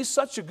and he's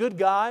such a good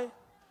guy,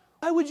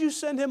 why would you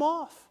send him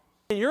off?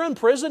 You're in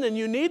prison and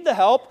you need the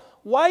help.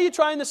 Why are you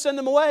trying to send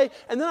him away?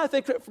 And then I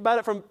think about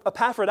it from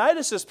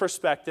Epaphroditus'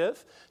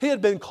 perspective. He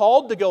had been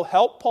called to go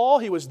help Paul.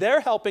 He was there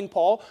helping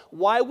Paul.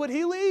 Why would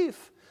he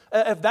leave?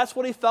 If that's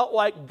what he felt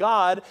like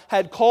God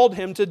had called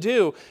him to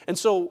do. And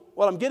so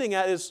what I'm getting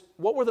at is,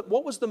 what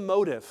was the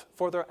motive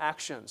for their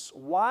actions?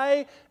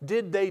 Why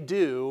did they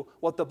do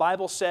what the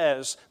Bible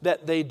says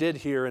that they did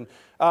here? And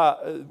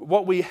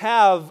what we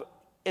have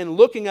in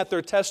looking at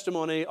their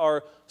testimony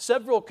are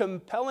several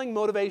compelling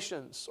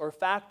motivations or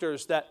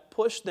factors that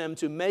pushed them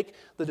to make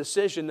the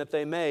decision that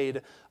they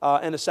made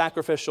in a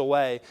sacrificial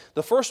way.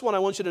 The first one I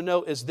want you to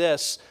note is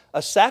this: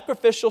 a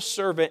sacrificial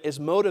servant is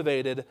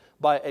motivated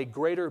by a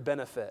greater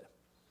benefit.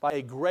 By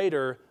a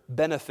greater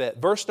benefit.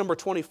 Verse number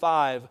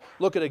 25,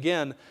 look at it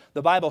again.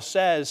 The Bible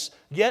says,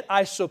 "Yet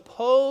I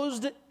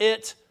supposed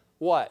it,"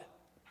 what?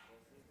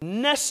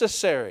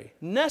 Necessary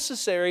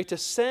to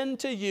send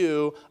to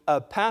you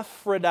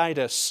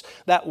Epaphroditus.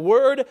 That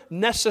word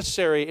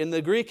necessary in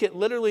the Greek, it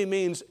literally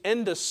means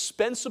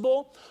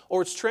indispensable,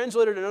 or it's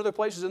translated in other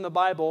places in the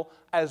Bible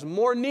as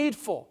more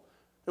needful.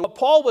 And what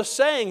Paul was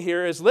saying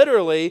here is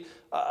literally,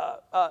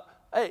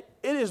 hey,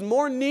 it is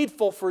more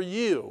needful for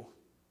you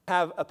to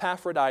have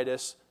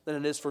Epaphroditus than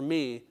it is for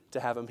me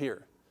to have him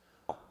here.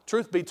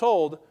 Truth be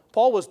told,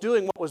 Paul was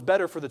doing what was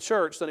better for the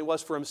church than he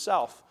was for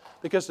himself.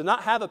 Because to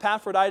not have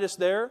Epaphroditus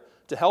there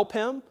to help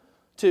him,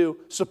 to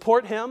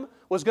support him,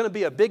 was going to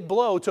be a big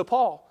blow to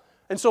Paul.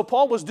 And so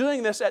Paul was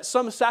doing this at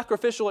some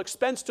sacrificial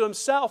expense to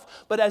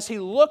himself. But as he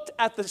looked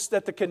at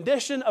the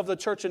condition of the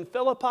church in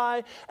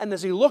Philippi, and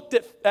as he looked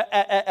at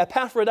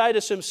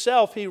Epaphroditus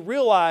himself, he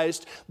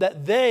realized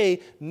that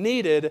they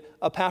needed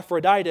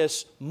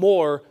Epaphroditus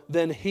more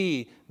than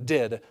he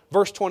did.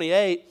 Verse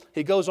 28,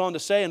 he goes on to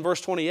say in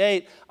verse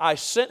 28, "I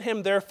sent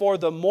him therefore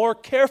the more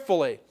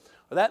carefully."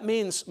 That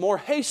means more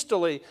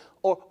hastily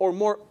or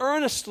more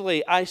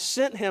earnestly I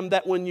sent him,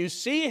 that when you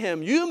see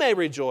him you may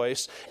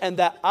rejoice, and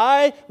that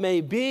I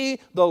may be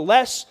the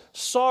less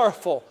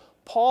sorrowful.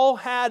 Paul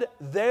had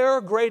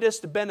their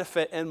greatest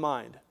benefit in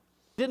mind.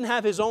 He didn't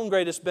have his own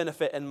greatest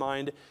benefit in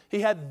mind.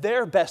 He had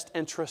their best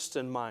interests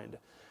in mind.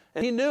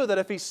 And he knew that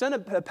if he sent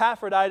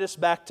Epaphroditus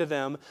back to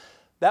them,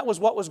 that was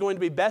what was going to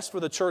be best for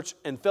the church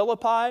in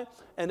Philippi,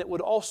 and it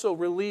would also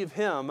relieve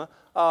him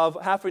of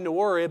having to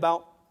worry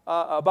about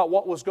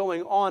what was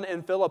going on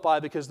in Philippi,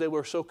 because they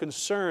were so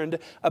concerned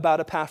about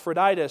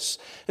Epaphroditus.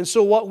 And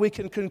so what we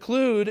can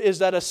conclude is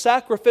that a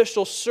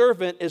sacrificial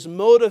servant is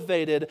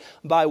motivated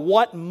by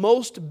what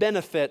most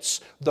benefits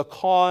the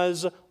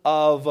cause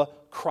of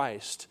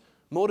Christ.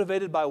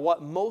 Motivated by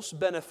what most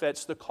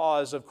benefits the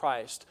cause of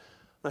Christ.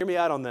 Now, hear me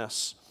out on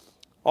this.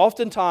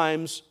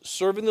 Oftentimes,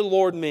 serving the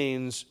Lord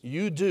means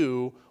you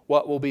do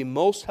what will be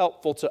most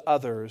helpful to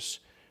others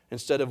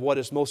instead of what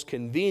is most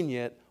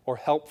convenient or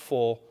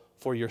helpful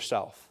for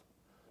yourself.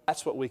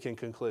 That's what we can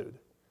conclude.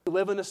 We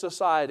live in a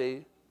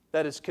society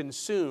that is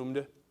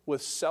consumed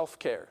with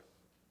self-care.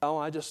 Oh,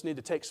 I just need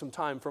to take some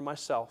time for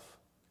myself.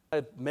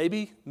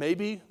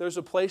 Maybe there's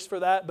a place for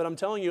that, but I'm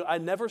telling you, I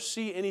never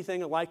see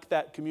anything like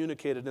that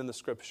communicated in the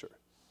Scripture.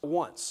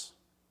 Once.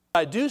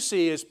 What I do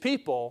see is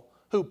people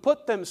who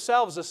put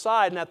themselves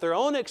aside and at their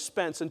own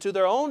expense and to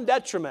their own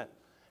detriment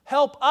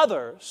help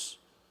others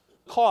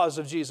because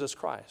of Jesus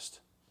Christ.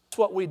 That's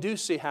what we do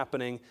see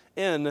happening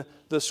in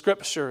the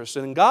Scriptures.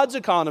 And in God's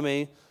economy,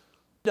 you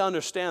need to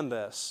understand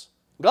this.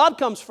 God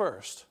comes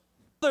first.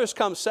 Others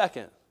come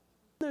second.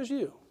 There's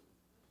you.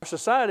 Our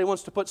society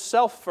wants to put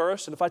self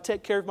first, and if I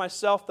take care of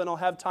myself, then I'll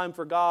have time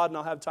for God and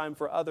I'll have time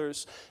for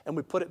others. And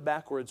we put it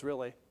backwards,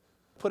 really.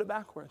 Put it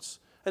backwards.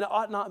 And it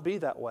ought not be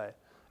that way.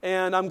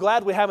 And I'm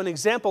glad we have an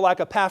example like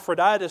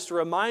Epaphroditus to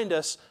remind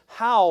us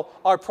how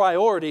our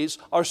priorities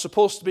are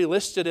supposed to be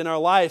listed in our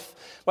life.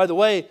 By the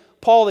way,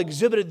 Paul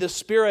exhibited this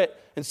spirit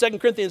in 2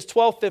 Corinthians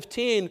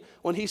 12:15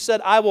 when he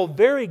said, I will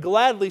very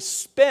gladly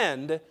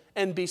spend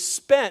and be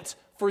spent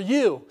for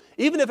you.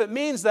 Even if it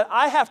means that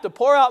I have to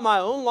pour out my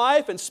own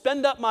life and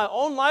spend up my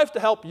own life to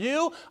help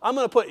you, I'm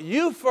going to put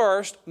you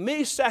first,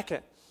 me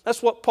second.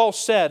 That's what Paul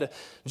said.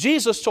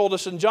 Jesus told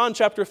us in John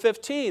chapter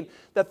 15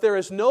 that there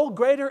is no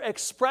greater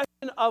expression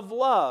of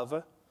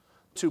love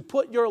to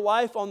put your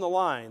life on the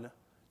line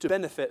to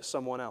benefit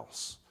someone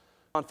else.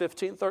 John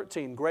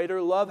 15:13,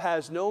 greater love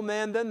has no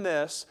man than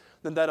this,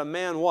 than that a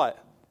man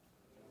what?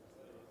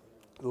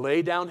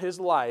 Lay down his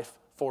life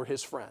for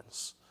his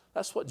friends.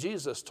 That's what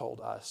Jesus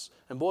told us.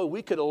 And boy,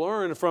 we could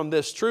learn from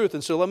this truth.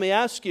 And so let me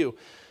ask you,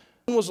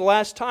 when was the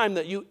last time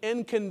that you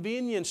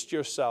inconvenienced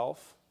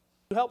yourself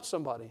to help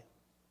somebody?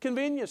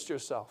 Convenienced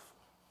yourself.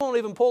 You won't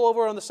even pull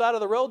over on the side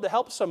of the road to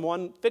help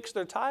someone fix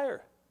their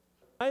tire.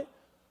 Right?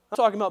 I'm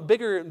talking about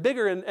bigger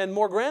and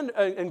more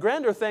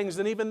grander things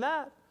than even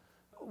that.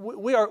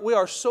 We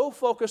are so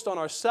focused on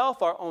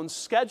ourselves, our own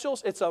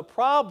schedules. It's a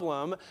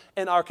problem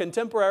in our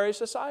contemporary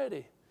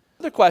society.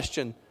 Another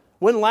question.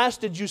 When last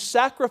did you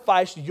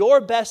sacrifice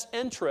your best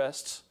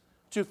interests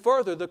to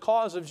further the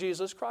cause of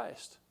Jesus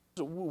Christ?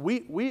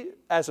 We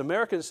as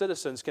American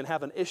citizens can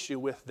have an issue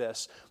with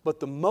this, but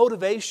the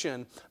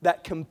motivation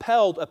that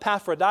compelled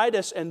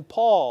Epaphroditus and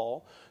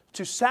Paul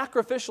to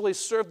sacrificially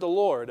serve the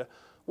Lord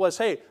was,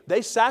 hey,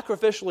 they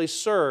sacrificially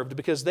served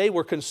because they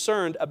were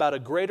concerned about a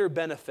greater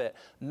benefit.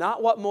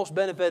 Not what most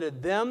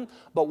benefited them,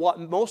 but what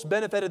most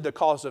benefited the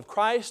cause of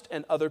Christ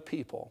and other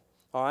people.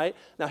 All right?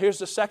 Now here's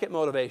the second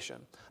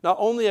motivation. Not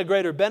only a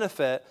greater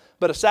benefit,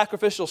 but a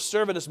sacrificial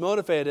servant is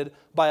motivated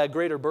by a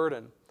greater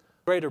burden.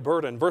 Greater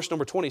burden. Verse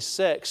number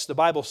 26, the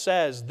Bible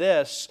says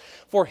this,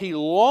 for he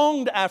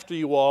longed after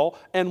you all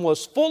and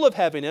was full of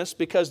heaviness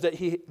because that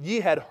ye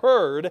had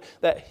heard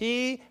that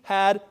he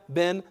had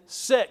been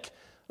sick.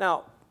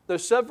 Now,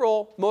 there's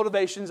several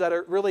motivations that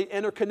are really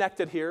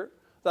interconnected here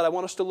that I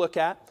want us to look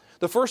at.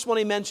 The first one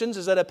he mentions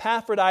is that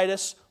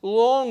Epaphroditus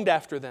longed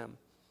after them.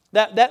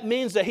 That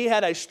means that he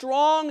had a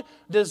strong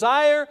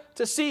desire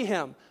to see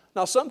him.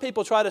 Now, some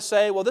people try to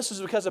say, well, this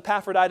is because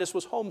Epaphroditus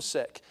was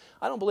homesick.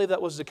 I don't believe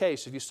that was the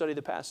case if you study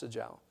the passage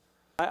out.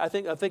 I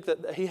think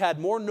that he had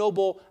more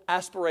noble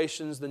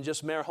aspirations than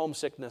just mere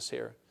homesickness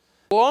here.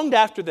 He longed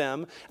after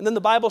them, and then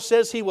the Bible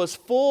says he was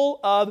full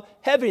of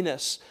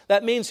heaviness.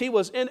 That means he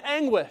was in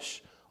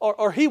anguish,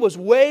 or he was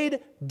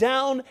weighed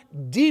down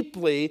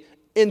deeply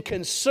in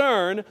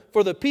concern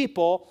for the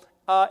people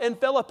in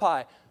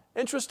Philippi.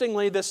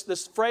 Interestingly,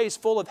 this phrase,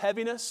 full of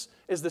heaviness,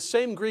 is the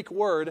same Greek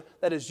word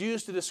that is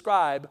used to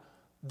describe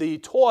the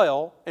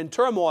toil and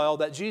turmoil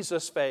that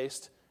Jesus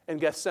faced in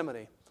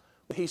Gethsemane.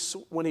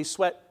 When he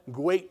sweat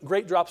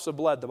great drops of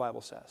blood, the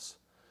Bible says.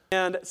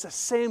 And it's the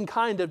same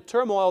kind of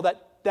turmoil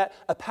that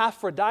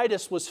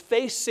Epaphroditus was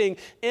facing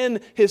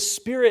in his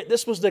spirit.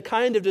 This was the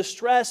kind of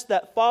distress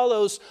that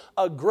follows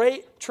a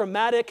great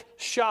traumatic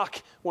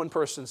shock, one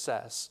person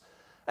says.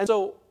 And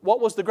so,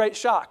 what was the great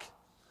shock?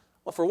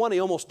 Well, for one, he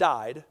almost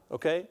died,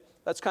 okay?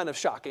 That's kind of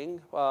shocking.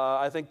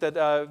 I think that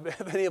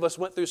if any of us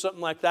went through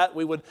something like that,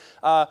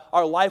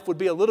 our life would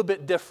be a little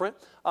bit different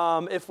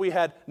if we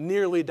had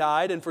nearly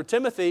died. And for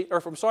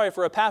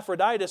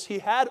Epaphroditus, he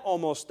had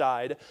almost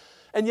died.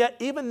 And yet,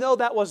 even though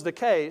that was the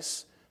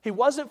case, he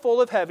wasn't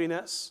full of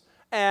heaviness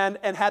and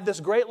had this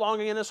great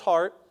longing in his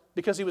heart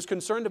because he was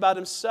concerned about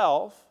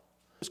himself.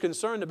 He was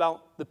concerned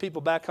about the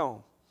people back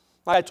home.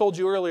 Like I told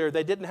you earlier,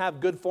 they didn't have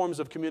good forms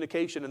of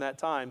communication in that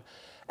time.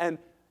 And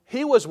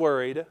he was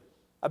worried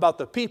about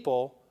the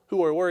people who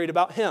were worried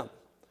about him.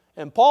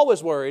 And Paul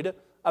was worried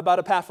about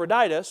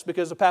Epaphroditus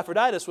because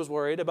Epaphroditus was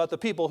worried about the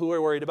people who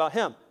were worried about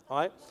him. All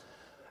right?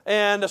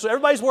 And so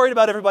everybody's worried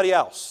about everybody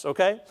else,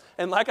 okay?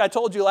 And like I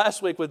told you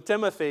last week with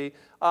Timothy,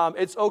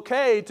 it's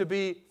okay to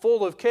be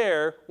full of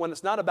care when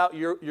it's not about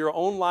your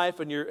own life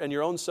and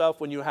your own self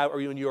when you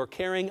are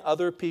carrying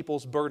other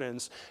people's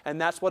burdens.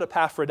 And that's what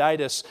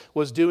Epaphroditus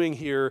was doing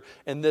here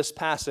in this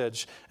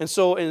passage. And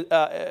so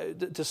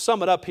to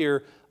sum it up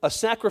here, a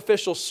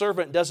sacrificial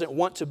servant doesn't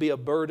want to be a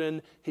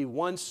burden. He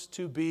wants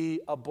to be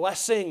a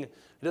blessing.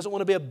 He doesn't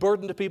want to be a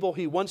burden to people.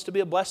 He wants to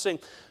be a blessing.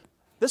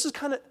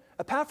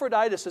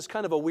 Epaphroditus is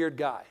kind of a weird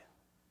guy.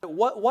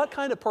 What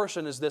kind of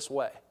person is this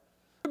way?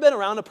 You've been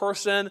around a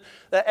person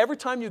that every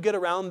time you get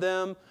around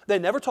them, they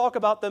never talk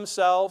about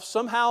themselves.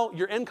 Somehow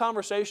you're in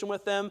conversation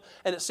with them,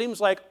 and it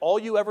seems like all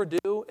you ever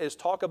do is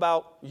talk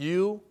about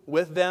you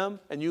with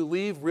them, and you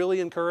leave really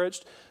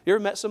encouraged. You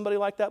ever met somebody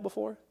like that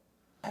before?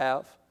 I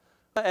have.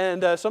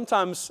 And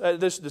sometimes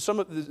some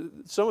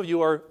of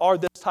you are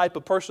this type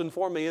of person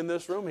for me in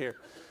this room here.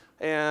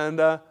 And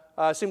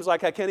it seems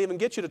like I can't even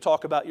get you to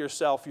talk about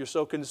yourself. You're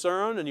so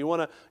concerned, and you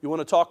want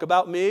to talk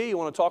about me, you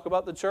want to talk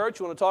about the church,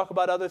 you want to talk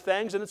about other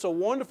things, and it's a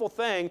wonderful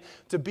thing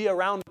to be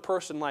around a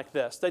person like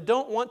this. They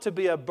don't want to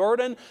be a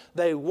burden.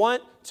 They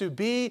want to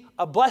be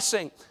a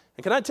blessing.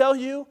 And can I tell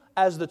you,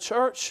 as the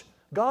church,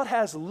 God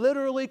has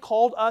literally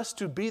called us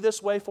to be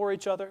this way for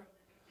each other.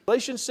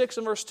 Galatians 6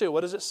 and verse 2,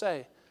 what does it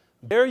say?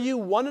 Bear you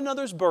one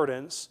another's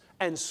burdens,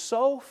 and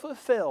so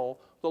fulfill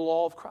the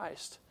law of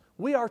Christ.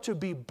 We are to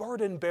be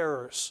burden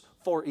bearers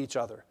for each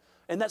other.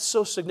 And that's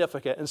so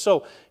significant. And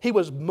so he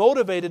was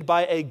motivated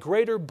by a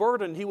greater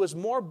burden. He was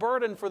more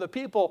burdened for the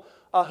people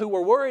who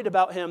were worried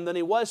about him than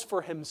he was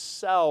for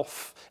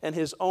himself and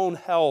his own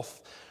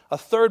health. A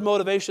third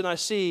motivation I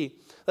see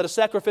that a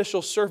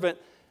sacrificial servant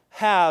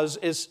has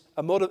is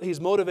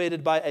he's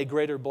motivated by a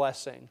greater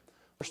blessing.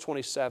 Verse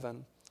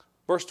 27.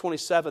 Verse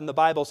 27, the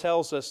Bible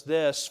tells us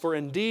this, for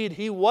indeed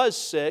he was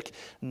sick,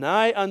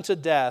 nigh unto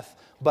death,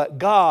 but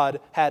God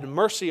had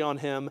mercy on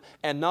him,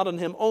 and not on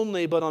him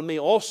only, but on me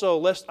also,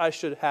 lest I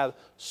should have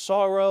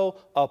sorrow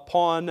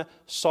upon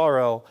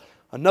sorrow.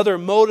 Another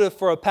motive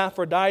for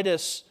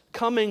Epaphroditus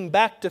coming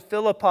back to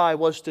Philippi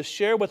was to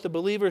share with the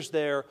believers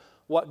there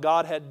what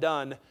God had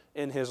done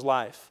in his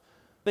life.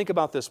 Think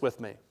about this with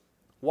me.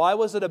 Why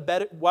was it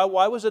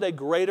a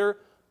greater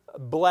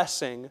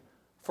blessing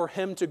for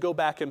him to go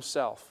back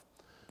himself?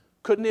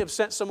 Couldn't he have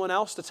sent someone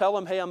else to tell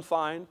him, hey, I'm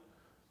fine?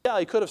 Yeah,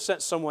 he could have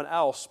sent someone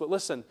else. But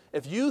listen,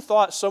 if you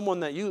thought someone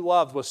that you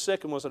loved was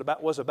sick and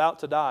was about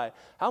to die,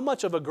 how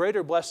much of a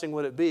greater blessing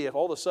would it be if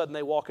all of a sudden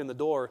they walk in the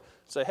door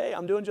and say, hey,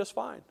 I'm doing just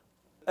fine?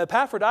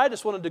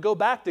 Epaphroditus wanted to go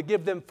back to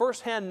give them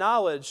firsthand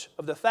knowledge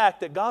of the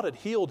fact that God had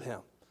healed him.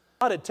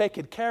 God had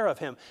taken care of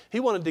him. He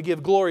wanted to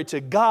give glory to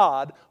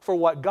God for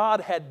what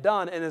God had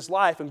done in his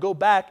life and go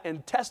back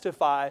and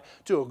testify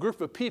to a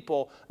group of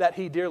people that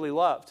he dearly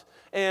loved.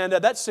 And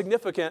that's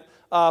significant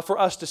for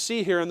us to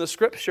see here in the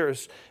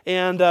Scriptures.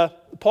 And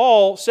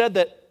Paul said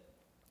that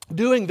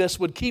doing this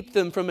would keep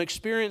them from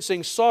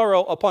experiencing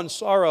sorrow upon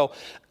sorrow.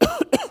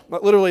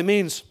 That literally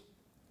means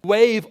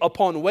wave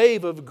upon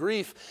wave of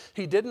grief.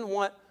 He didn't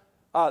want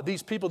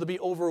these people to be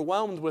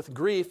overwhelmed with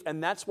grief,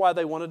 and that's why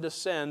they wanted to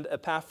send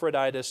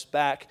Epaphroditus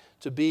back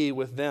to be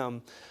with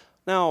them.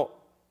 Now,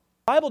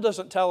 the Bible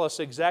doesn't tell us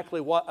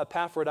exactly what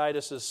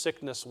Epaphroditus'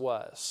 sickness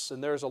was,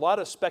 and there's a lot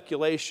of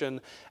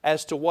speculation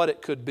as to what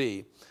it could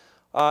be.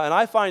 And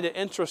I find it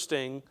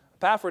interesting,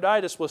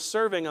 Epaphroditus was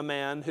serving a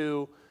man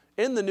who,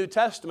 in the New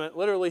Testament,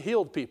 literally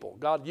healed people.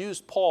 God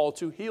used Paul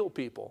to heal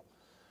people.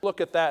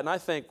 Look at that, and I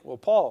think, well,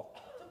 Paul,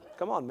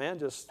 come on, man,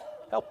 just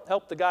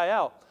help the guy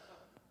out.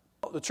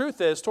 The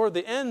truth is, toward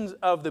the end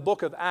of the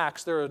book of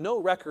Acts, there are no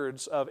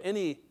records of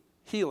any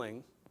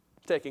healing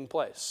taking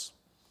place.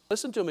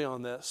 Listen to me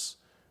on this.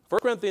 1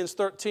 Corinthians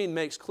 13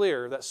 makes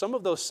clear that some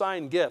of those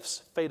sign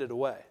gifts faded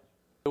away.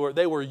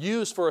 They were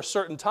used for a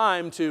certain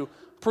time to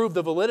prove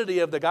the validity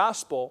of the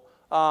gospel,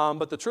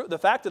 but the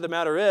fact of the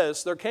matter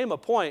is, there came a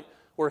point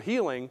where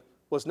healing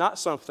was not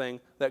something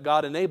that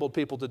God enabled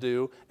people to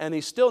do, and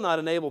He's still not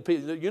enabled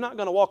people. You're not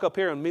going to walk up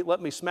here and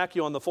let me smack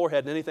you on the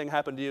forehead and anything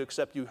happen to you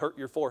except you hurt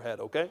your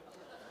forehead, okay?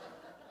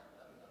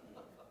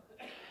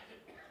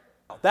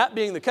 That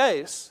being the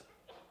case,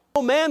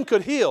 no man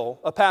could heal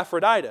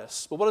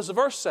Epaphroditus. But what does the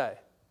verse say?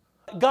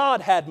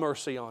 God had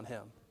mercy on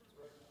him.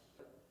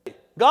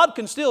 God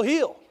can still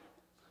heal.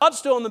 God's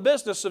still in the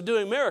business of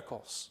doing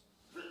miracles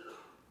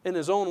in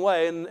His own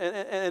way and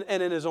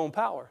in His own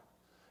power.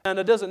 And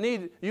it doesn't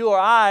need you or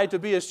I to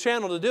be His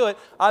channel to do it.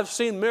 I've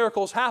seen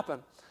miracles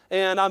happen.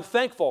 And I'm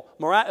thankful.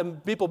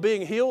 People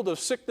being healed of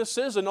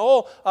sicknesses and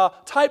all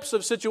types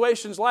of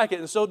situations like it.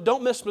 And so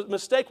don't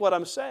mistake what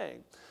I'm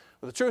saying.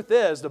 But the truth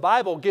is, the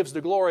Bible gives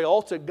the glory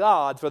all to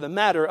God for the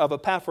matter of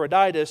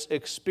Epaphroditus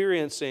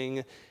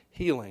experiencing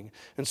healing.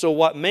 And so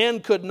what man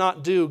could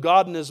not do,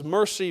 God in His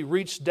mercy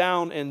reached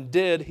down and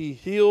did. He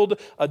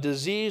healed a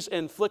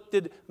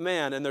disease-inflicted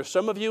man. And there's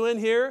some of you in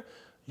here,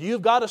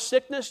 you've got a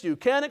sickness, you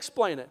can't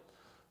explain it.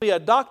 A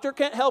doctor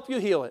can't help you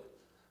heal it.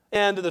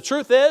 And the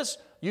truth is,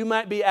 you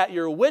might be at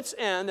your wit's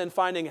end and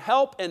finding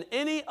help in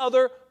any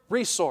other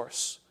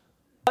resource.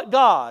 But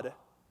God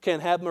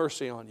can have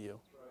mercy on you.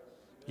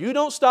 You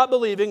don't stop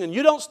believing and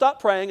you don't stop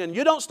praying and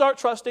you don't start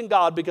trusting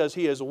God, because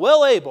He is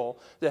well able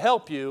to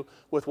help you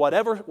with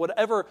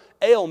whatever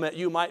ailment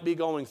you might be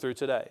going through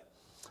today.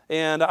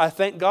 And I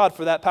thank God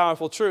for that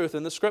powerful truth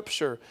in the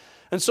Scripture.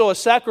 And so a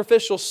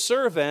sacrificial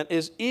servant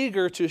is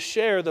eager to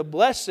share the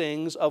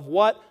blessings of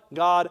what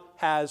God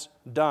has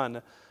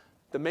done.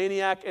 The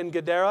maniac in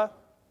Gadara,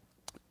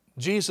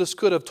 Jesus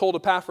could have told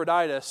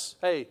Epaphroditus,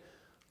 hey,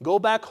 go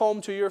back home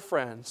to your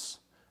friends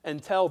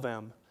and tell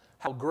them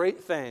how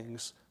great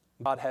things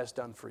God has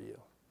done for you.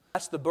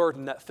 That's the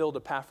burden that filled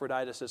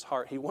Epaphroditus'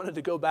 heart. He wanted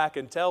to go back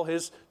and tell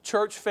his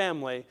church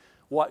family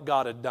what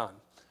God had done.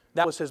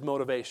 That was his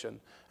motivation.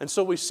 And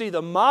so we see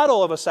the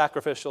model of a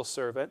sacrificial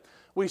servant.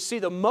 We see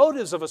the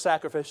motives of a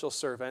sacrificial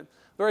servant.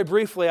 Very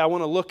briefly, I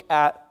want to look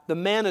at the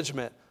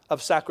management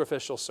of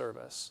sacrificial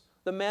service.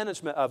 The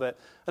management of it.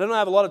 I don't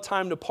have a lot of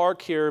time to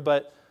park here,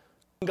 but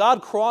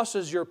God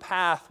crosses your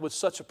path with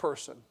such a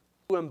person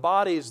who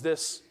embodies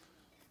this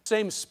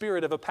same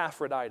spirit of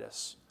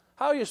Epaphroditus.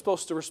 How are you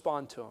supposed to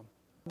respond to him?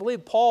 I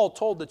believe Paul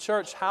told the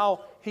church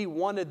how he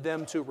wanted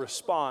them to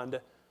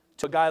respond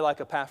to a guy like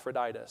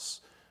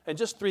Epaphroditus. And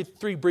just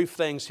three brief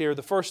things here.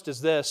 The first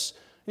is this: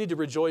 you need to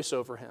rejoice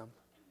over him.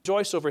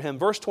 Rejoice over him.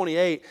 Verse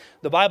 28,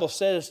 the Bible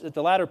says at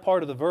the latter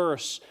part of the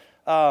verse,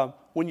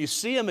 when you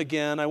see him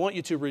again, I want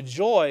you to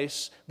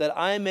rejoice that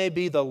I may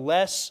be the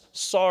less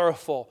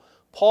sorrowful.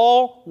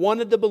 Paul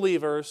wanted the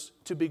believers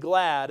to be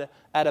glad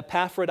at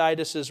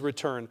Epaphroditus'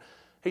 return.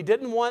 He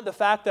didn't want the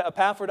fact that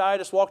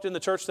Epaphroditus walked in the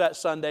church that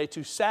Sunday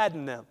to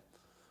sadden them,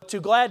 to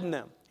gladden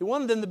them. He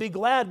wanted them to be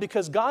glad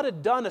because God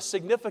had done a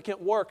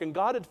significant work and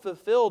God had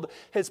fulfilled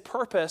His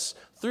purpose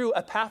through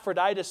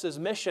Epaphroditus'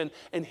 mission,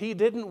 and He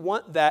didn't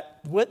want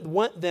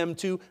them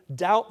to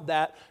doubt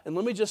that. And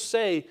let me just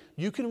say,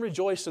 you can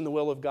rejoice in the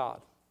will of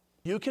God.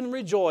 You can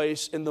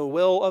rejoice in the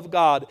will of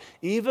God.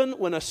 Even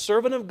when a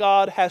servant of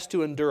God has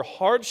to endure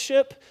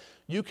hardship,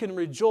 you can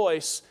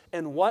rejoice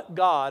in what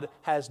God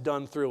has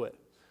done through it.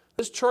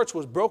 This church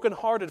was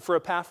brokenhearted for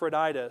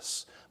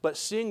Epaphroditus, but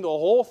seeing the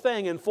whole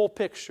thing in full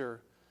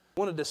picture,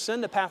 he wanted to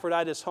send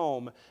Epaphroditus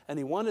home, and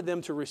he wanted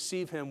them to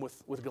receive him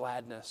with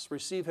gladness,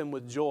 receive him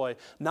with joy,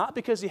 not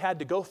because he had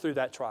to go through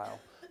that trial,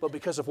 but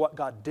because of what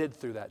God did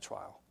through that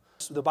trial.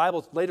 The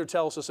Bible later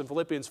tells us in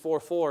Philippians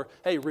 4:4,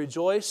 hey,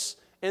 rejoice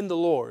in the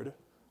Lord,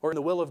 or in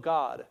the will of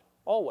God,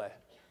 always.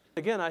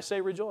 Again, I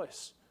say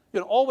rejoice. You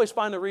can always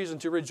find a reason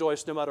to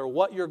rejoice no matter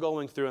what you're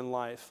going through in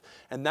life.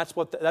 And that's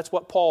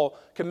what Paul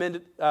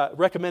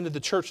recommended the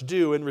church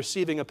do in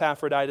receiving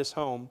Epaphroditus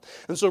home.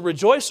 And so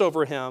rejoice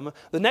over him.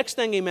 The next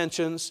thing he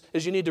mentions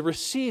is you need to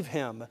receive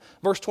him.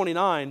 Verse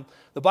 29,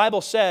 the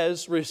Bible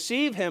says,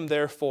 receive him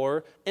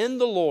therefore in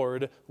the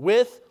Lord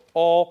with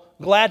all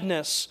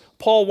gladness.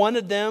 Paul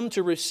wanted them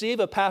to receive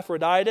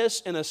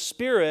Epaphroditus in a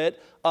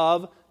spirit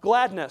of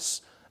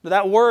gladness. Now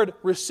that word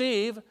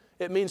receive,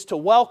 it means to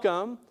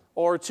welcome,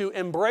 or to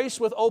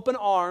embrace with open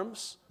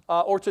arms,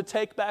 or to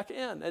take back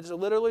in. It's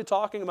literally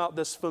talking about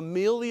this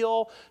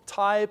familial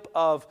type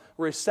of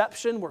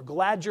reception. We're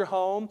glad you're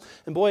home.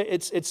 And boy,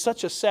 it's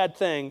such a sad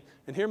thing.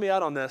 And hear me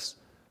out on this.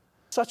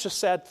 Such a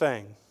sad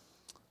thing.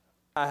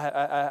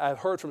 I've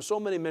heard from so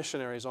many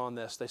missionaries on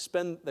this. They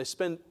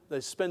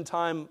spend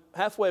time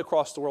halfway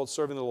across the world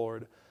serving the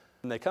Lord,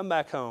 and they come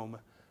back home,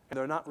 and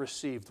they're not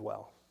received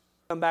well.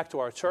 Come back to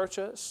our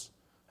churches,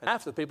 and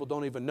half the people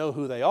don't even know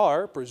who they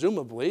are.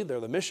 Presumably,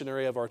 they're the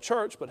missionary of our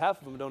church, but half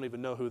of them don't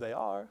even know who they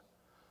are.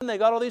 And they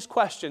got all these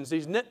questions,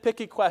 these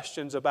nitpicky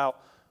questions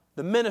about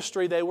the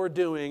ministry they were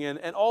doing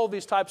and all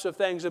these types of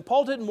things. And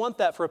Paul didn't want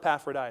that for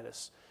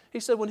Epaphroditus. He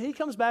said, when he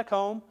comes back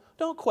home,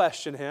 don't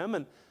question him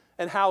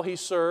and how he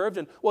served.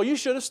 And, well, you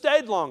should have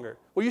stayed longer.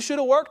 Well, you should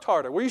have worked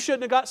harder. Well, you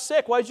shouldn't have got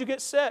sick. Why did you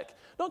get sick?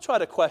 Don't try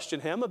to question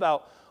him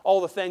about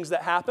all the things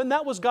that happened.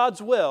 That was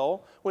God's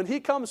will. When he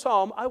comes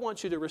home, I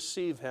want you to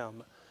receive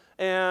him.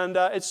 And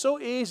it's so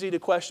easy to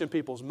question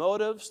people's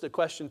motives, to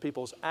question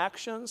people's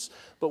actions.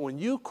 But when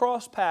you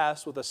cross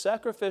paths with a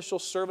sacrificial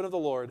servant of the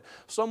Lord,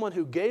 someone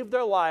who gave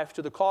their life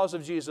to the cause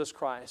of Jesus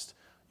Christ,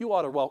 you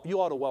ought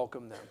to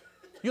welcome them.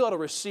 You ought to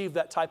receive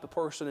that type of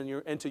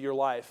person into your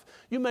life.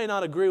 You may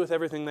not agree with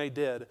everything they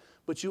did,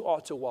 but you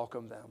ought to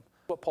welcome them.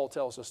 That's what Paul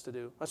tells us to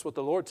do. That's what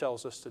the Lord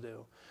tells us to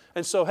do.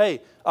 And so,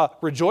 hey,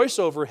 rejoice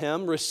over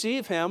him,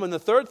 receive him. And the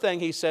third thing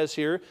he says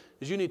here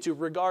is you need to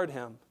regard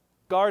him.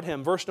 Guard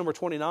him. Verse number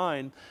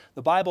 29,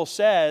 the Bible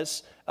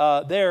says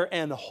there,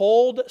 and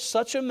hold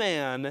such a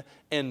man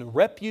in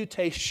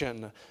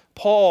reputation.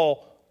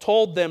 Paul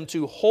told them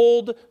to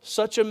hold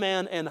such a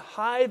man in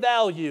high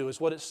value, is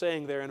what it's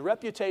saying there, in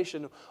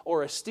reputation,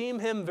 or esteem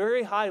him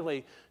very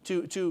highly,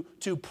 to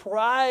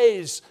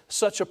prize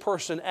such a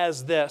person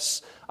as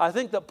this. I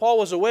think that Paul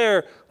was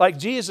aware, like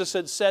Jesus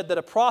had said, that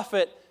a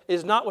prophet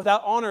is not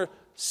without honor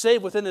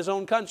save within his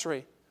own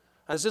country.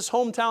 As this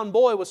hometown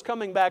boy was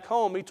coming back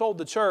home, he told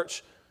the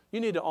church, you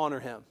need to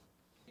honor him.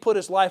 He put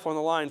his life on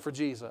the line for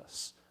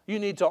Jesus. You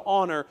need to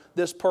honor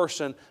this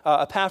person,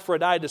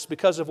 Epaphroditus,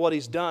 because of what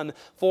he's done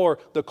for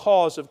the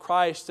cause of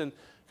Christ. And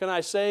can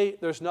I say,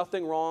 there's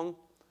nothing wrong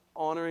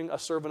honoring a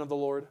servant of the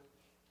Lord.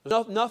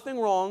 There's nothing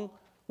wrong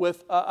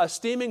with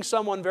esteeming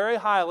someone very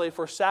highly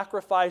for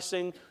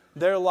sacrificing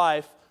their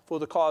life for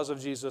the cause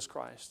of Jesus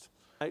Christ.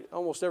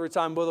 Almost every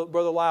time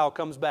Brother Lyle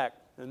comes back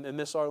and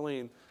Miss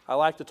Arlene, I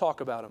like to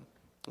talk about him.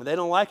 And they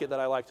don't like it that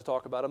I like to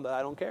talk about him, but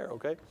I don't care,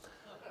 okay?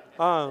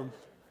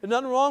 There's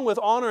nothing wrong with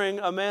honoring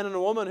a man and a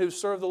woman who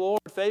served the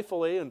Lord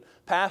faithfully and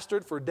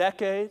pastored for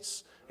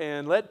decades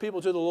and led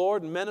people to the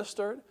Lord and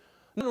ministered.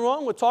 Nothing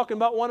wrong with talking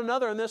about one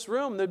another in this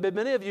room. There have been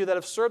many of you that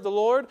have served the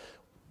Lord,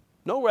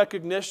 no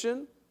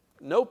recognition,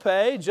 no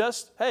pay,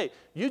 just, hey,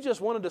 you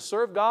just wanted to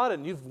serve God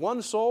and you've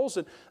won souls,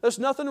 and there's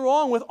nothing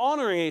wrong with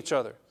honoring each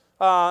other.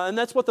 And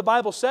that's what the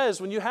Bible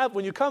says. When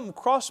you come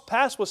cross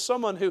paths with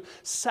someone who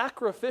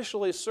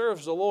sacrificially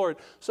serves the Lord,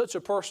 such a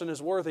person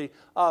is worthy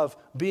of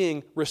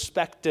being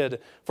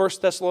respected. 1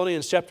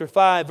 Thessalonians chapter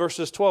 5,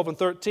 verses 12 and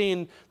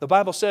 13, the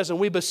Bible says, and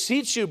we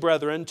beseech you,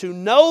 brethren, to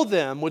know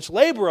them which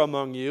labor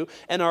among you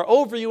and are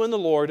over you in the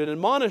Lord, and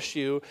admonish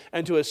you,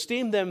 and to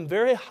esteem them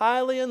very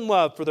highly in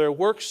love for their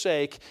work's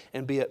sake,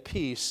 and be at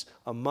peace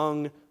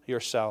among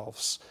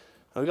yourselves.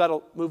 Now, we've got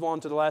to move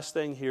on to the last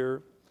thing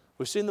here.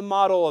 We've seen the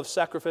model of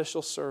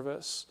sacrificial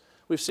service.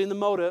 We've seen the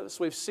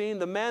motives. We've seen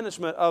the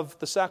management of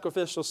the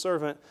sacrificial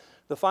servant.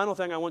 The final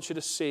thing I want you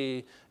to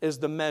see is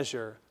the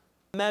measure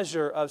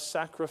of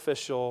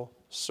sacrificial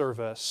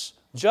service.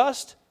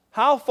 Just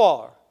how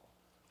far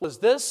was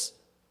this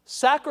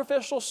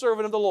sacrificial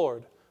servant of the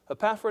Lord,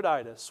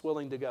 Epaphroditus,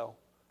 willing to go?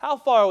 How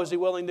far was he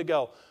willing to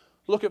go?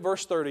 Look at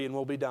verse 30 and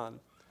we'll be done.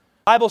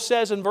 The Bible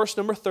says in verse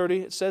number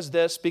 30, it says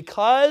this,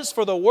 because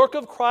for the work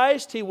of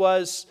Christ he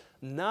was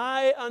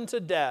nigh unto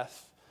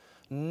death,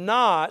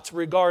 not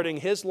regarding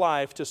his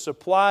life to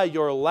supply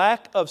your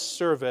lack of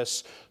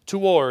service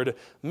toward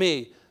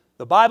me.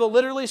 The Bible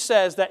literally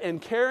says that in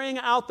carrying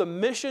out the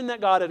mission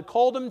that God had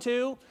called him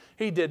to,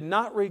 he did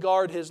not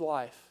regard his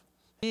life.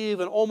 He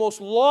even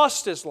almost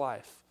lost his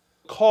life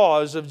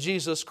because of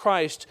Jesus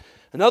Christ.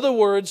 In other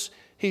words,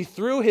 he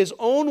threw his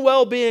own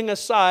well-being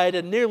aside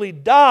and nearly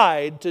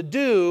died to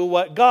do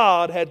what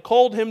God had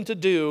called him to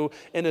do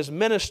in his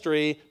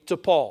ministry to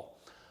Paul.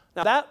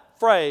 Now that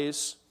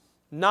phrase,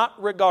 not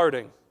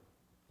regarding,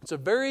 it's a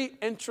very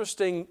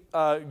interesting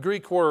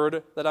Greek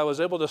word that I was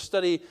able to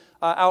study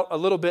out a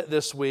little bit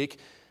this week.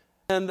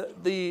 And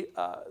the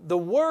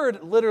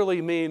word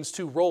literally means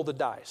to roll the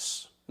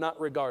dice, not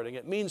regarding.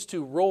 It means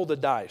to roll the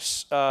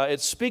dice.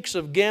 It speaks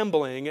of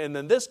gambling, and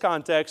in this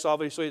context,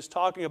 obviously, it's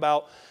talking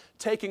about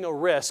taking a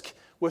risk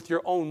with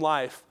your own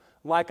life,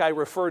 like I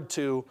referred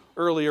to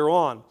earlier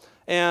on.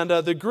 And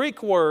the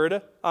Greek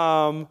word,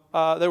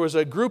 there was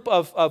a group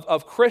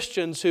of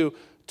Christians who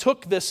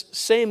took this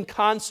same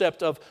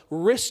concept of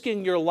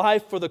risking your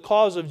life for the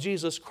cause of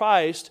Jesus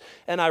Christ,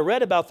 and I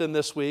read about them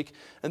this week,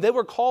 and they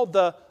were called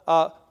the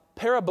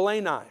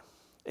Parabaleni.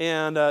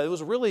 And it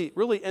was really,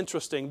 really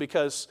interesting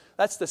because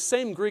that's the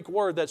same Greek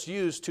word that's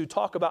used to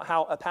talk about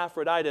how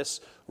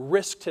Epaphroditus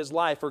risked his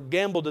life or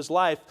gambled his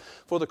life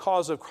for the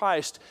cause of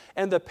Christ.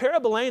 And the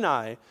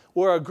Parabaleni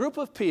were a group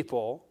of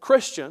people,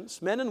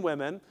 Christians, men and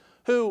women,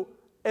 who,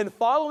 in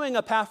following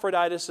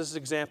Epaphroditus'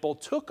 example,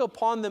 took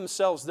upon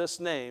themselves this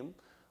name,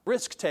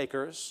 risk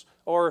takers,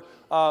 or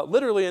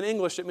literally in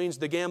English it means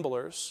the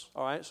gamblers.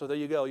 All right, so there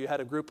you go. You had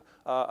a group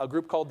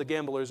called the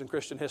Gamblers in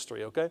Christian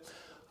history. Okay,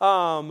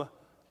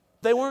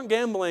 they weren't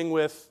gambling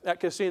at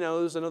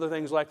casinos and other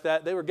things like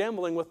that. They were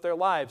gambling with their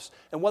lives,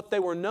 and what they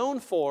were known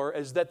for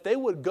is that they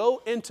would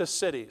go into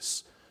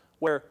cities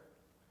where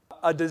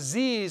a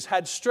disease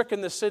had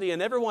stricken the city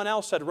and everyone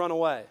else had run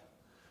away,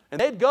 and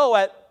they'd go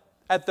at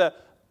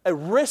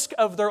risk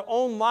of their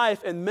own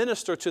life and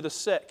minister to the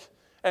sick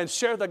and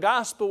share the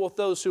gospel with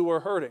those who were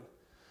hurting.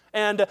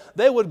 And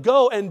they would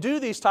go and do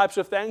these types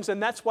of things,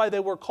 and that's why they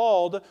were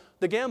called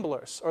the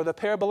gamblers or the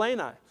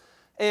Parabaleni.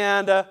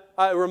 And it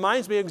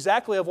reminds me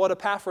exactly of what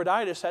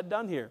Epaphroditus had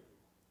done here.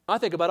 I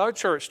think about our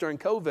church during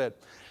COVID,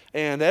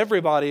 and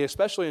everybody,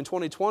 especially in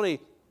 2020,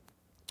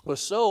 was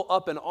so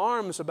up in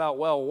arms about,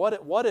 well,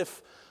 what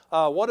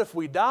if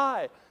we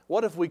die?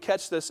 What if we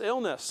catch this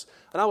illness?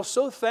 And I was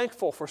so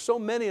thankful for so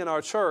many in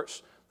our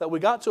church that we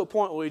got to a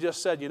point where we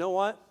just said, you know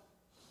what?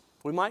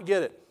 We might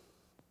get it.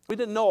 We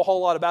didn't know a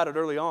whole lot about it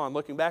early on.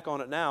 Looking back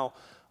on it now,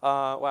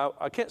 well,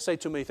 I can't say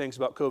too many things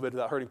about COVID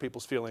without hurting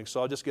people's feelings,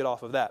 so I'll just get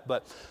off of that.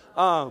 But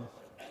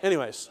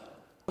anyways,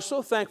 was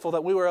so thankful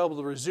that we were able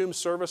to resume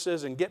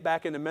services and get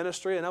back into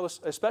ministry, and I was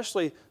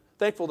especially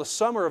thankful the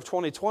summer of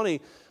 2020.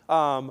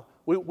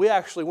 We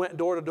actually went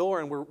door to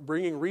door and we're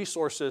bringing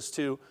resources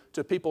to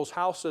people's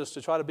houses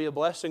to try to be a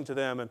blessing to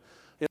them. And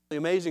the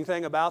amazing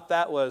thing about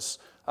that was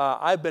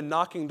I've been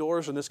knocking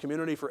doors in this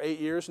community for 8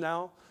 years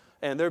now,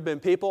 and there have been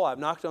people, I've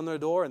knocked on their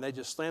door and they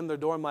just slammed their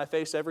door in my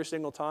face every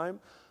single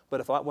time.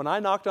 But when I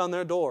knocked on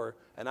their door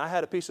and I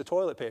had a piece of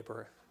toilet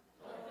paper,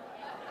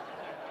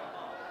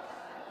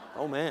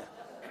 oh man.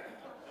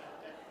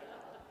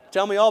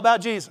 Tell me all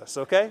about Jesus,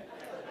 okay?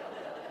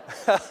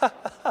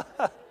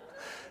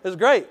 It's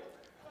great.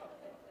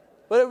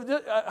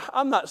 But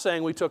I'm not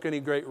saying we took any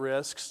great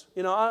risks.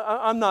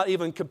 I'm not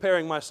even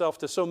comparing myself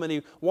to so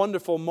many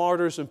wonderful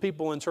martyrs and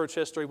people in church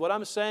history. What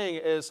I'm saying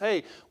is,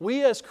 hey,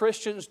 we as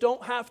Christians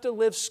don't have to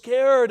live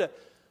scared.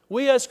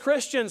 We as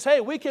Christians,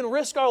 hey, we can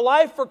risk our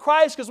life for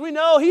Christ because we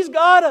know He's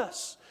got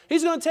us.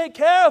 He's going to take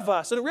care of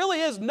us. And it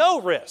really is no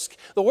risk.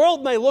 The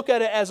world may look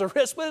at it as a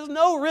risk, but it's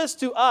no risk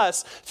to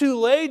us to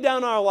lay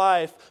down our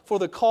life for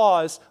the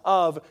cause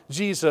of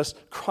Jesus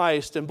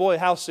Christ. And boy,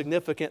 how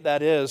significant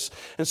that is.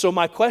 And so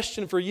my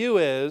question for you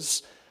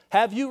is,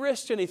 have you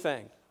risked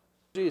anything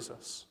for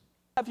Jesus?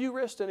 Have you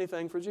risked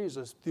anything for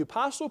Jesus? The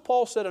Apostle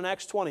Paul said in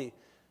Acts 20, in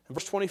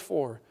verse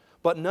 24,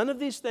 "But none of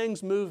these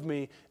things move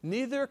me,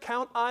 neither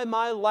count I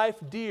my life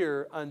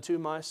dear unto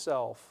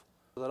myself,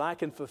 so that I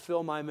can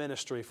fulfill my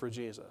ministry for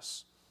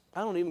Jesus." I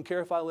don't even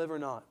care if I live or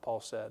not,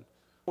 Paul said.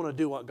 I want to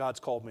do what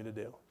God's called me to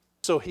do.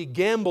 So he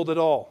gambled it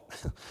all.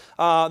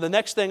 The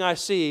next thing I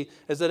see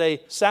is that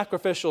a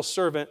sacrificial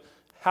servant,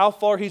 how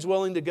far he's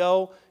willing to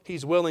go,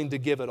 he's willing to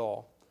give it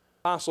all.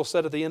 The apostle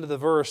said at the end of the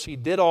verse, he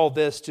did all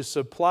this to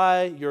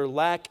supply your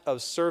lack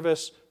of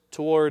service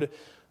toward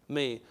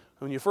me.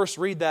 When you first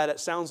read that, it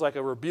sounds like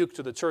a rebuke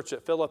to the church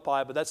at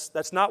Philippi, but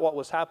that's not what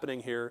was happening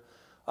here.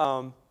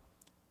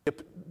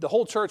 The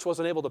whole church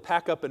wasn't able to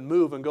pack up and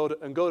move and go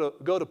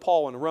to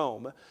Paul in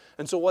Rome.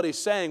 And so what he's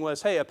saying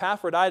was, hey,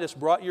 Epaphroditus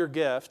brought your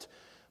gift,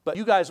 but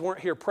you guys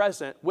weren't here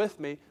present with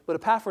me, but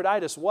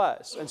Epaphroditus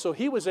was. And so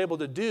he was able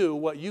to do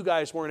what you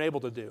guys weren't able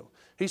to do.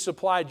 He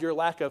supplied your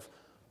lack of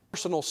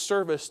personal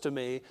service to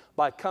me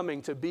by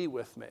coming to be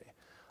with me.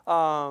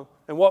 And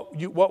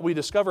what we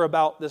discover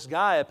about this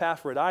guy,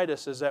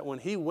 Epaphroditus, is that when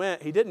he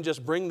went, he didn't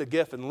just bring the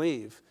gift and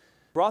leave.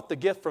 He brought the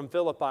gift from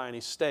Philippi and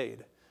he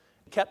stayed.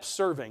 Kept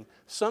serving.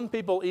 Some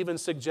people even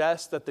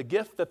suggest that the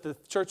gift that the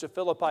church of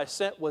Philippi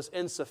sent was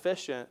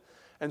insufficient,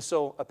 and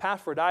so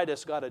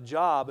Epaphroditus got a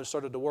job and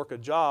started to work a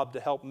job to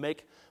help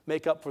make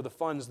up for the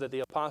funds that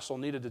the apostle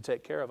needed to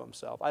take care of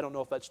himself. I don't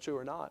know if that's true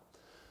or not.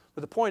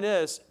 But the point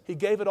is, he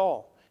gave it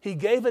all. He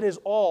gave it his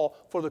all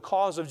for the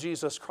cause of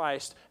Jesus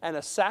Christ, and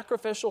a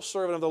sacrificial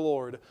servant of the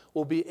Lord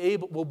will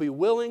be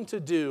willing to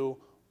do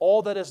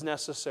all that is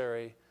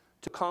necessary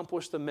to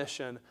accomplish the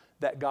mission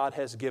that God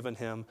has given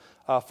him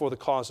for the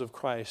cause of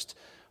Christ.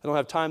 I don't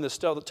have time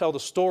to tell the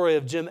story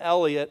of Jim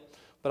Elliot,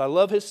 but I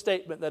love his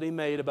statement that he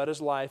made about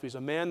his life. He's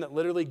a man that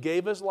literally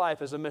gave his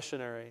life as a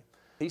missionary.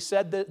 He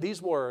said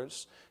these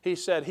words. He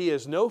said, "He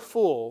is no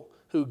fool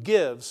who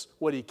gives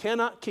what he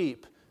cannot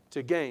keep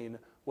to gain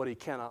what he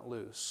cannot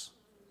lose."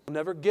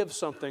 Never give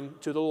something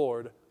to the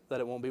Lord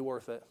that it won't be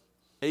worth it.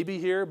 Maybe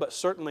here, but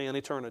certainly in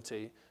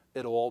eternity,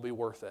 it'll all be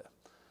worth it.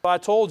 I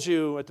told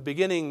you at the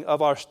beginning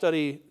of our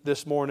study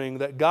this morning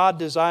that God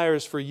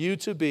desires for you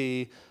to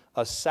be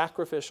a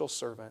sacrificial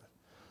servant.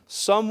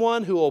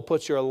 Someone who will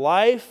put your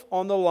life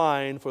on the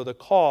line for the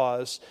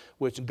cause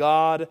which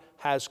God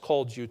has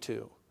called you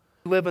to.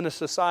 We live in a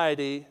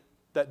society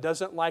that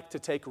doesn't like to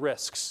take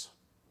risks.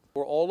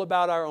 We're all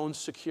about our own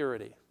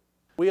security.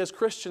 We as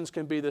Christians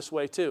can be this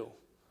way too.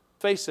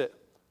 Face it,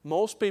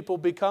 most people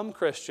become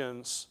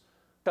Christians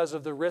because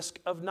of the risk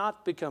of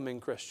not becoming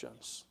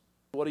Christians.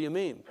 What do you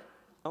mean?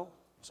 Well,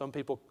 some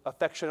people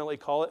affectionately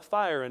call it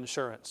fire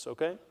insurance,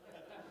 okay?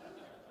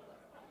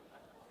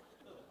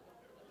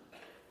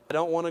 I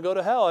don't want to go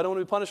to hell. I don't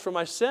want to be punished for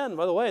my sin.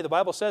 By the way, the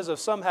Bible says if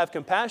some have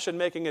compassion,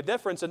 making a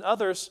difference, and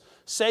others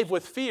save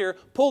with fear,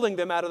 pulling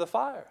them out of the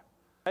fire.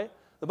 Right?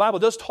 The Bible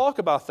does talk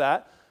about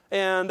that.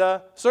 And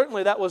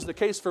certainly that was the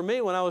case for me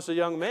when I was a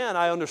young man.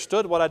 I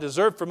understood what I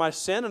deserved for my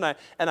sin, and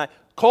I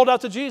called out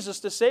to Jesus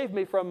to save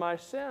me from my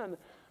sin.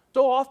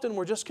 So often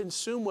we're just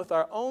consumed with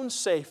our own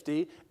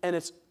safety, and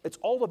it's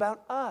all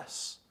about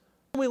us.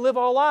 We live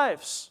our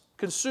lives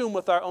consumed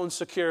with our own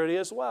security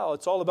as well.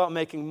 It's all about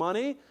making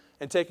money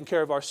and taking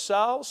care of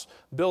ourselves,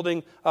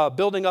 building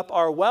up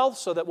our wealth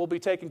so that we'll be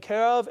taken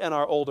care of in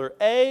our older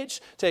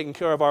age, taking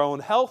care of our own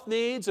health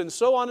needs, and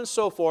so on and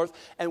so forth.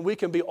 And we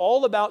can be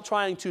all about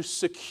trying to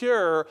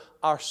secure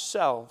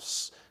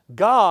ourselves.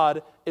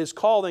 God is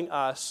calling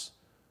us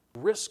to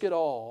risk it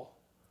all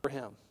for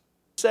Him.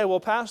 You say, well,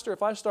 Pastor,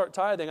 if I start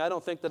tithing, I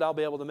don't think that I'll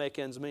be able to make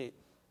ends meet.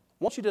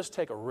 Why don't you just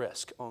take a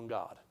risk on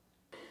God?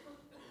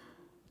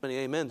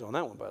 Many amens on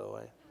that one, by the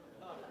way.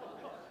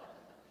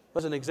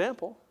 As an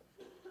example.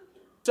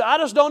 So I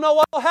just don't know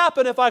what will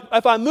happen if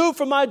I move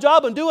from my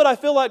job and do what I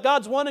feel like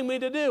God's wanting me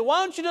to do.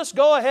 Why don't you just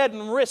go ahead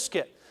and risk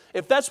it?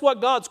 If that's what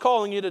God's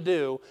calling you to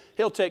do,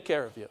 He'll take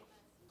care of you.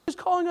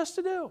 He's calling us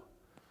to do.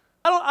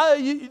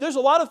 There's a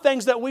lot of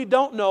things that we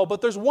don't know, but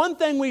there's one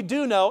thing we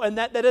do know, and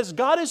that is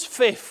God is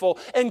faithful,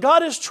 and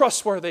God is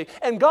trustworthy,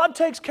 and God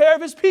takes care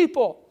of His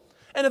people.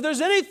 And if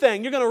there's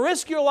anything you're going to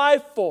risk your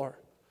life for,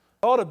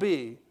 it ought to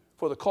be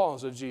for the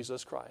cause of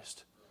Jesus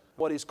Christ,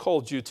 what He's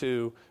called you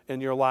to in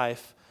your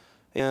life.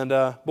 And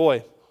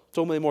boy,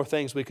 so many more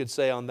things we could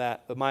say on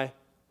that. But my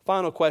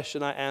final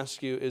question I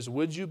ask you is,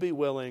 would you be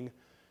willing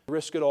to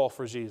risk it all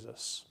for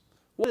Jesus?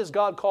 What is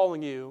God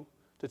calling you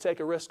to take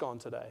a risk on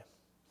today?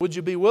 Would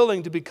you be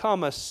willing to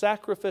become a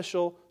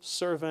sacrificial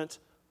servant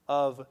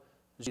of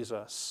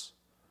Jesus?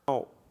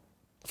 Oh,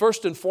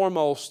 first and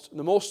foremost,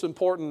 the most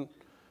important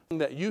thing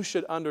that you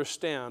should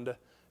understand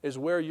is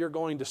where you're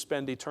going to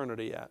spend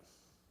eternity at.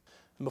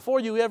 And before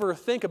you ever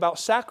think about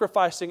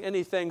sacrificing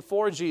anything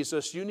for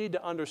Jesus, you need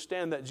to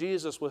understand that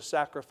Jesus was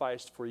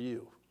sacrificed for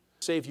you,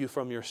 to save you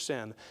from your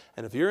sin.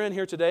 And if you're in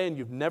here today and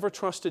you've never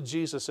trusted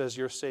Jesus as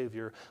your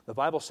Savior, the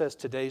Bible says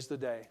today's the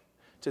day.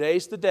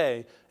 Today's the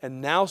day,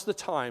 and now's the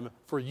time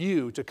for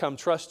you to come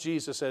trust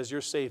Jesus as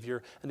your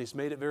Savior, and He's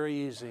made it very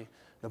easy.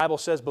 The Bible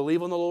says,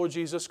 believe on the Lord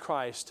Jesus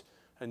Christ,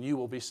 and you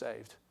will be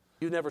saved.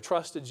 If you've never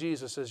trusted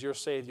Jesus as your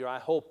Savior, I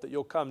hope that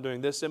you'll come during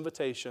this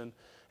invitation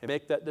and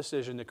make that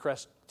decision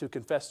to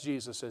confess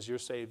Jesus as your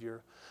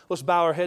Savior. Let's bow our heads.